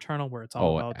a Doom Eternal, where it's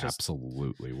all Oh, it about just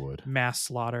absolutely would. mass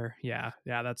slaughter. Yeah,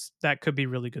 that could be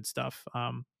really good stuff.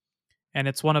 And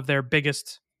it's one of their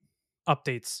biggest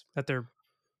updates that they're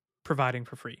providing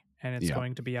for free, and it's Yeah.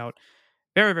 going to be out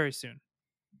very, very soon.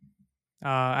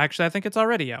 Actually, I think it's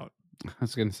already out. I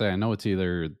was going to say, I know it's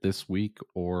either this week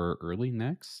or early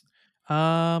next.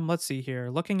 Let's see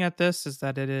here. Looking at this, is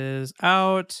that it is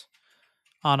out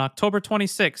on October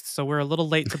 26th, so we're a little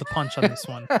late to the punch on this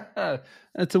one.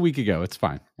 That's a week ago. It's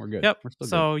fine. We're good. Yep. We're still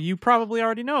So you probably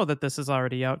already know that this is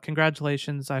already out.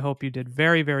 Congratulations. I hope you did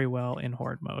very, very well in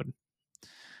Horde mode.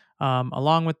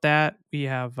 Along with that, we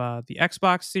have the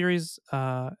Xbox Series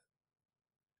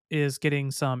is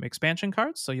getting some expansion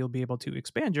cards, so you'll be able to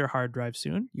expand your hard drive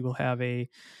soon. You will have a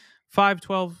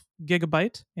 512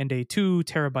 gigabyte and a 2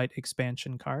 terabyte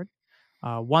expansion card,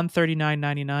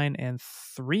 $139.99 and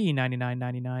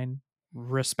 $399.99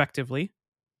 respectively.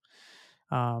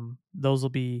 Those will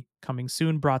be coming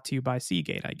soon, brought to you by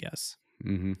Seagate, I guess.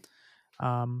 Mm-hmm.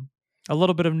 A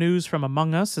little bit of news from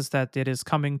Among Us is that it is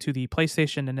coming to the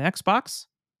PlayStation and Xbox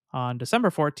on December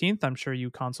 14th. I'm sure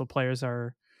you console players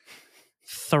are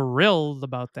thrilled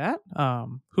about that.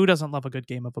 Who doesn't love a good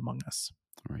game of Among Us?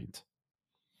 Right.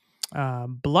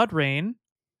 Blood Rain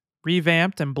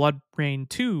revamped and Blood Rain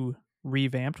 2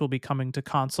 revamped will be coming to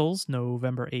consoles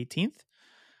November 18th.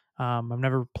 I've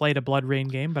never played a Blood Rain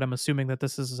game, but I'm assuming that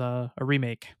this is a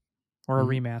remake or a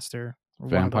remaster. Or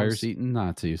Vampires eating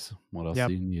Nazis. What else Yep.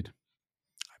 do you need?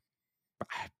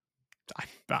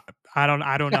 I don't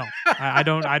know. I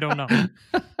don't know.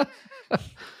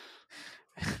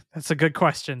 That's a good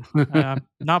question. I'm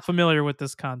not familiar with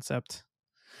this concept.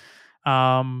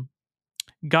 God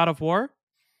of War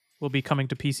will be coming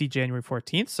to PC January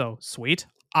 14th, so sweet.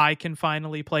 I can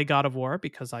finally play God of War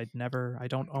because I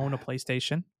don't own a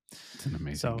PlayStation. It's an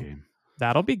amazing game.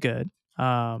 That'll be good.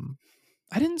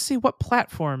 I didn't see what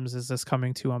platforms is this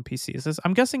coming to on PC.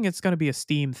 I'm guessing it's going to be a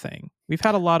Steam thing. We've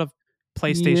had a lot of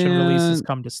PlayStation releases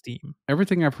come to Steam.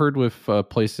 Everything I've heard with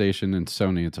PlayStation and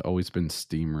Sony, it's always been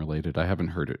Steam related. I haven't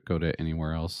heard it go to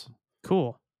anywhere else.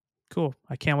 Cool.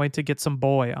 I can't wait to get some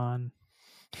boy on.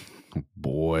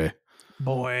 Boy.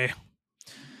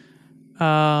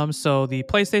 So the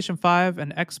PlayStation 5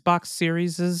 and Xbox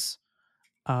Series'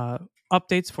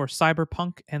 updates for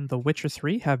Cyberpunk and The Witcher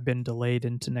 3 have been delayed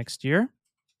into next year.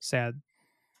 Sad,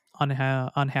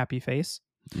 unhappy face.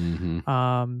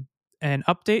 Mm-hmm. An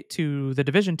update to The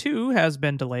Division 2 has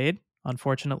been delayed.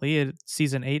 Unfortunately,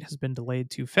 Season 8 has been delayed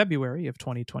to February of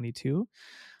 2022.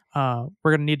 We're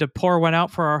going to need to pour one out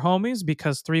for our homies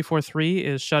because 343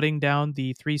 is shutting down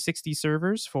the 360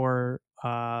 servers for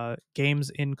games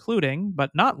including,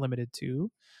 but not limited to,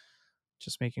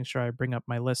 just making sure I bring up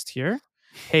my list here,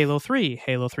 Halo 3,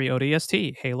 Halo 3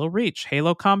 ODST, Halo Reach,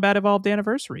 Halo Combat Evolved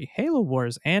Anniversary, Halo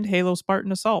Wars, and Halo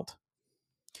Spartan Assault.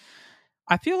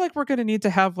 I feel like we're going to need to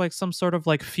have like some sort of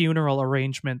like funeral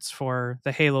arrangements for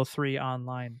the Halo 3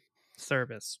 online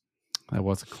service. That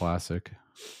was a classic.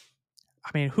 I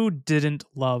mean, who didn't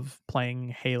love playing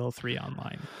Halo 3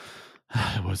 online?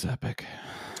 It was epic.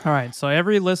 All right, so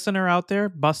every listener out there,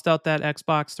 bust out that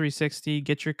Xbox 360,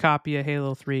 get your copy of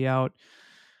Halo 3 out.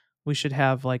 We should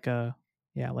have like a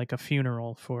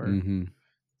funeral for Mm-hmm.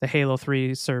 the Halo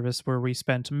 3 service where we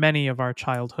spent many of our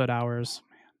childhood hours.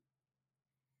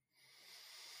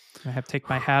 I have to take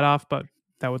my hat off, but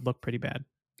that would look pretty bad.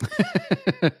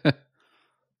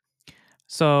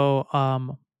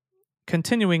 So,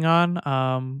 continuing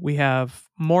on, we have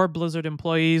more Blizzard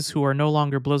employees who are no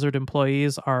longer Blizzard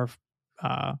employees are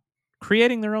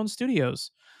creating their own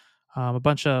studios. A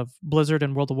bunch of Blizzard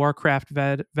and World of Warcraft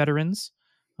veterans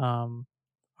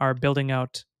are building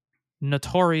out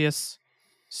Notorious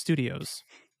Studios.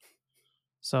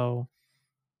 So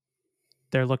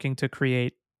they're looking to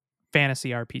create fantasy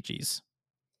RPGs.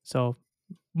 So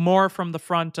more from the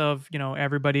front of,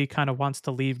 everybody kind of wants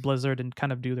to leave Blizzard and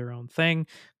kind of do their own thing.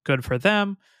 Good for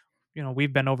them.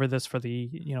 We've been over this for the,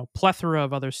 plethora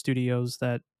of other studios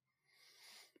that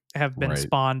have been Right.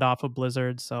 spawned off of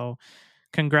Blizzard. So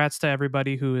congrats to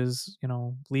everybody who is,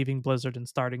 leaving Blizzard and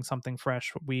starting something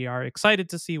fresh. We are excited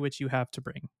to see what you have to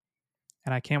bring.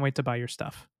 And I can't wait to buy your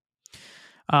stuff.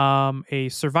 A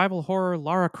survival horror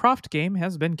Lara Croft game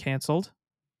has been canceled.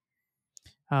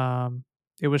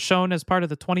 It was shown as part of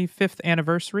the 25th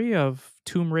anniversary of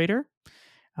Tomb Raider.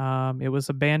 It was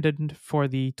abandoned for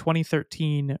the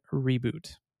 2013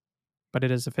 reboot, but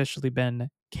it has officially been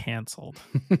canceled.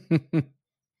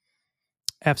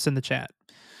 F's in the chat.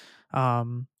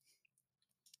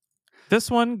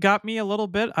 This one got me a little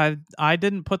bit. I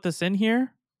didn't put this in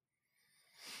here,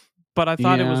 but I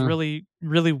thought it was really,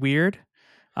 really weird.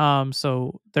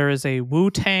 So there is a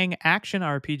Wu-Tang action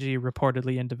RPG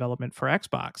reportedly in development for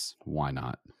Xbox. Why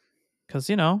not?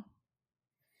 Because,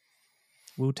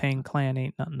 Wu-Tang Clan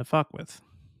ain't nothing to fuck with.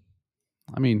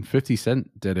 I mean, 50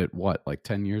 Cent did it, like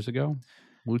 10 years ago?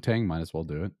 Wu-Tang might as well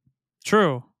do it.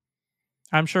 True.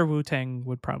 I'm sure Wu-Tang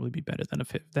would probably be better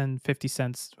than 50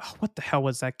 Cent's. Oh, what the hell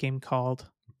was that game called?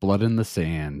 Blood in the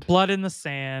Sand. Blood in the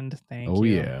Sand. Thank you. Oh,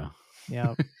 yeah.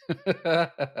 Yeah.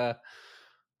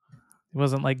 It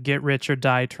wasn't like Get Rich or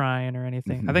Die Trying or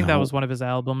anything. I think that was one of his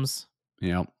albums.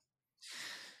 Yep.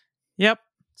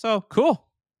 So cool.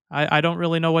 I don't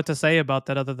really know what to say about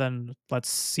that other than let's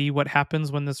see what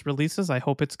happens when this releases. I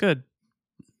hope it's good.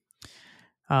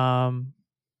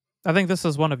 I think this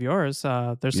is one of yours.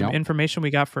 There's some information we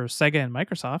got for Sega and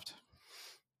Microsoft.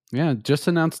 Yeah, just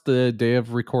announced the day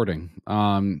of recording.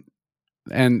 And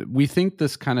we think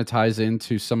this kind of ties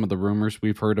into some of the rumors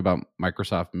we've heard about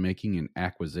Microsoft making an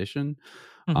acquisition.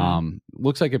 Mm-hmm.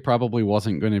 Looks like it probably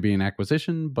wasn't going to be an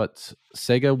acquisition, but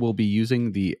Sega will be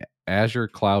using the Azure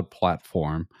cloud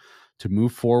platform to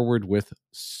move forward with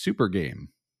Super Game.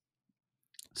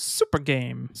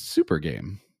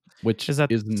 Which is that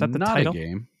the not title? A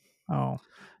game. Oh.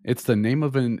 It's the name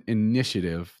of an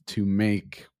initiative to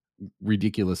make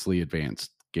ridiculously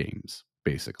advanced games,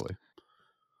 basically.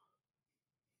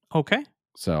 Okay.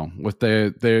 So what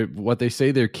they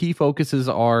say their key focuses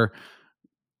are,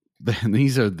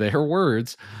 these are their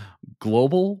words: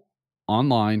 global,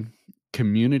 online,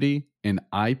 community, and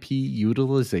IP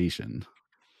utilization.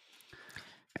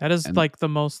 That is like the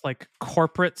most like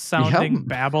corporate sounding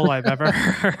babble I've ever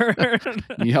heard.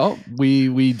 Yep.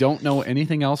 We don't know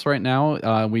anything else right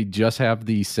now. We just have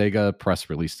the Sega press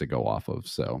release to go off of.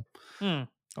 So okay.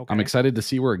 I'm excited to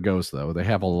see where it goes, though. They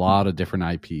have a lot of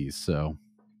different IPs, so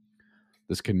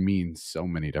this can mean so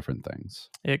many different things.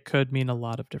 It could mean a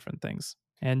lot of different things.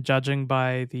 And judging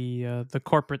by the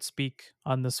corporate speak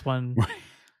on this one,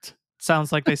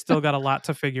 sounds like they still got a lot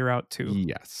to figure out too.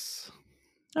 Yes.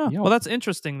 Oh, well, that's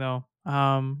interesting though.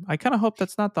 I kind of hope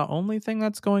that's not the only thing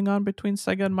that's going on between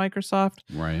Sega and Microsoft.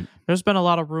 Right. There's been a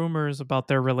lot of rumors about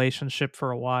their relationship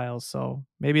for a while, so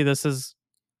maybe this is,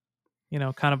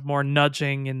 kind of more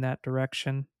nudging in that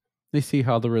direction. They see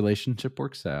how the relationship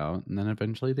works out, and then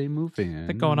eventually they move in.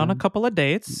 They're going on a couple of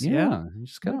dates. Yeah. You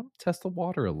just gotta test the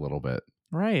water a little bit.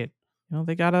 Right.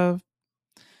 They gotta.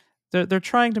 They're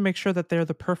trying to make sure that they're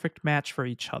the perfect match for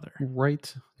each other.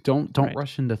 Right. Don't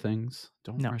rush into things.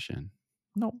 Don't rush in.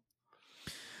 No.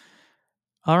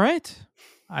 All right.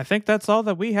 I think that's all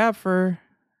that we have for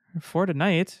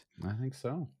tonight. I think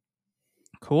so.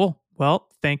 Cool. Well,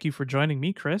 thank you for joining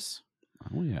me, Chris.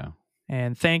 Oh, yeah.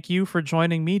 And thank you for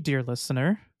joining me, dear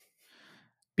listener.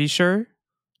 Be sure,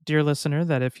 dear listener,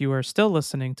 that if you are still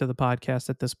listening to the podcast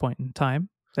at this point in time,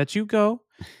 that you go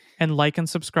and like and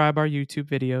subscribe our YouTube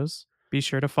videos. Be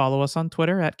sure to follow us on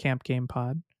Twitter at Camp Game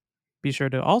Pod. Be sure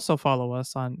to also follow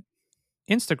us on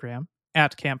Instagram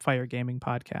at Campfire Gaming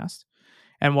Podcast.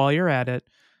 And while you're at it,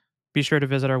 Be sure to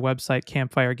visit our website,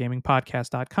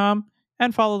 campfiregamingpodcast.com,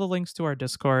 and follow the links to our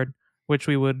Discord, which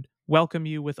we would welcome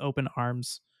you with open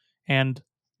arms and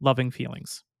loving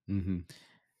feelings. Mm-hmm.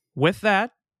 With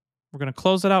that, we're going to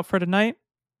close it out for tonight.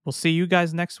 We'll see you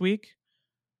guys next week.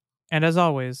 And as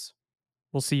always,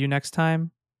 we'll see you next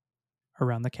time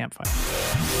around the campfire.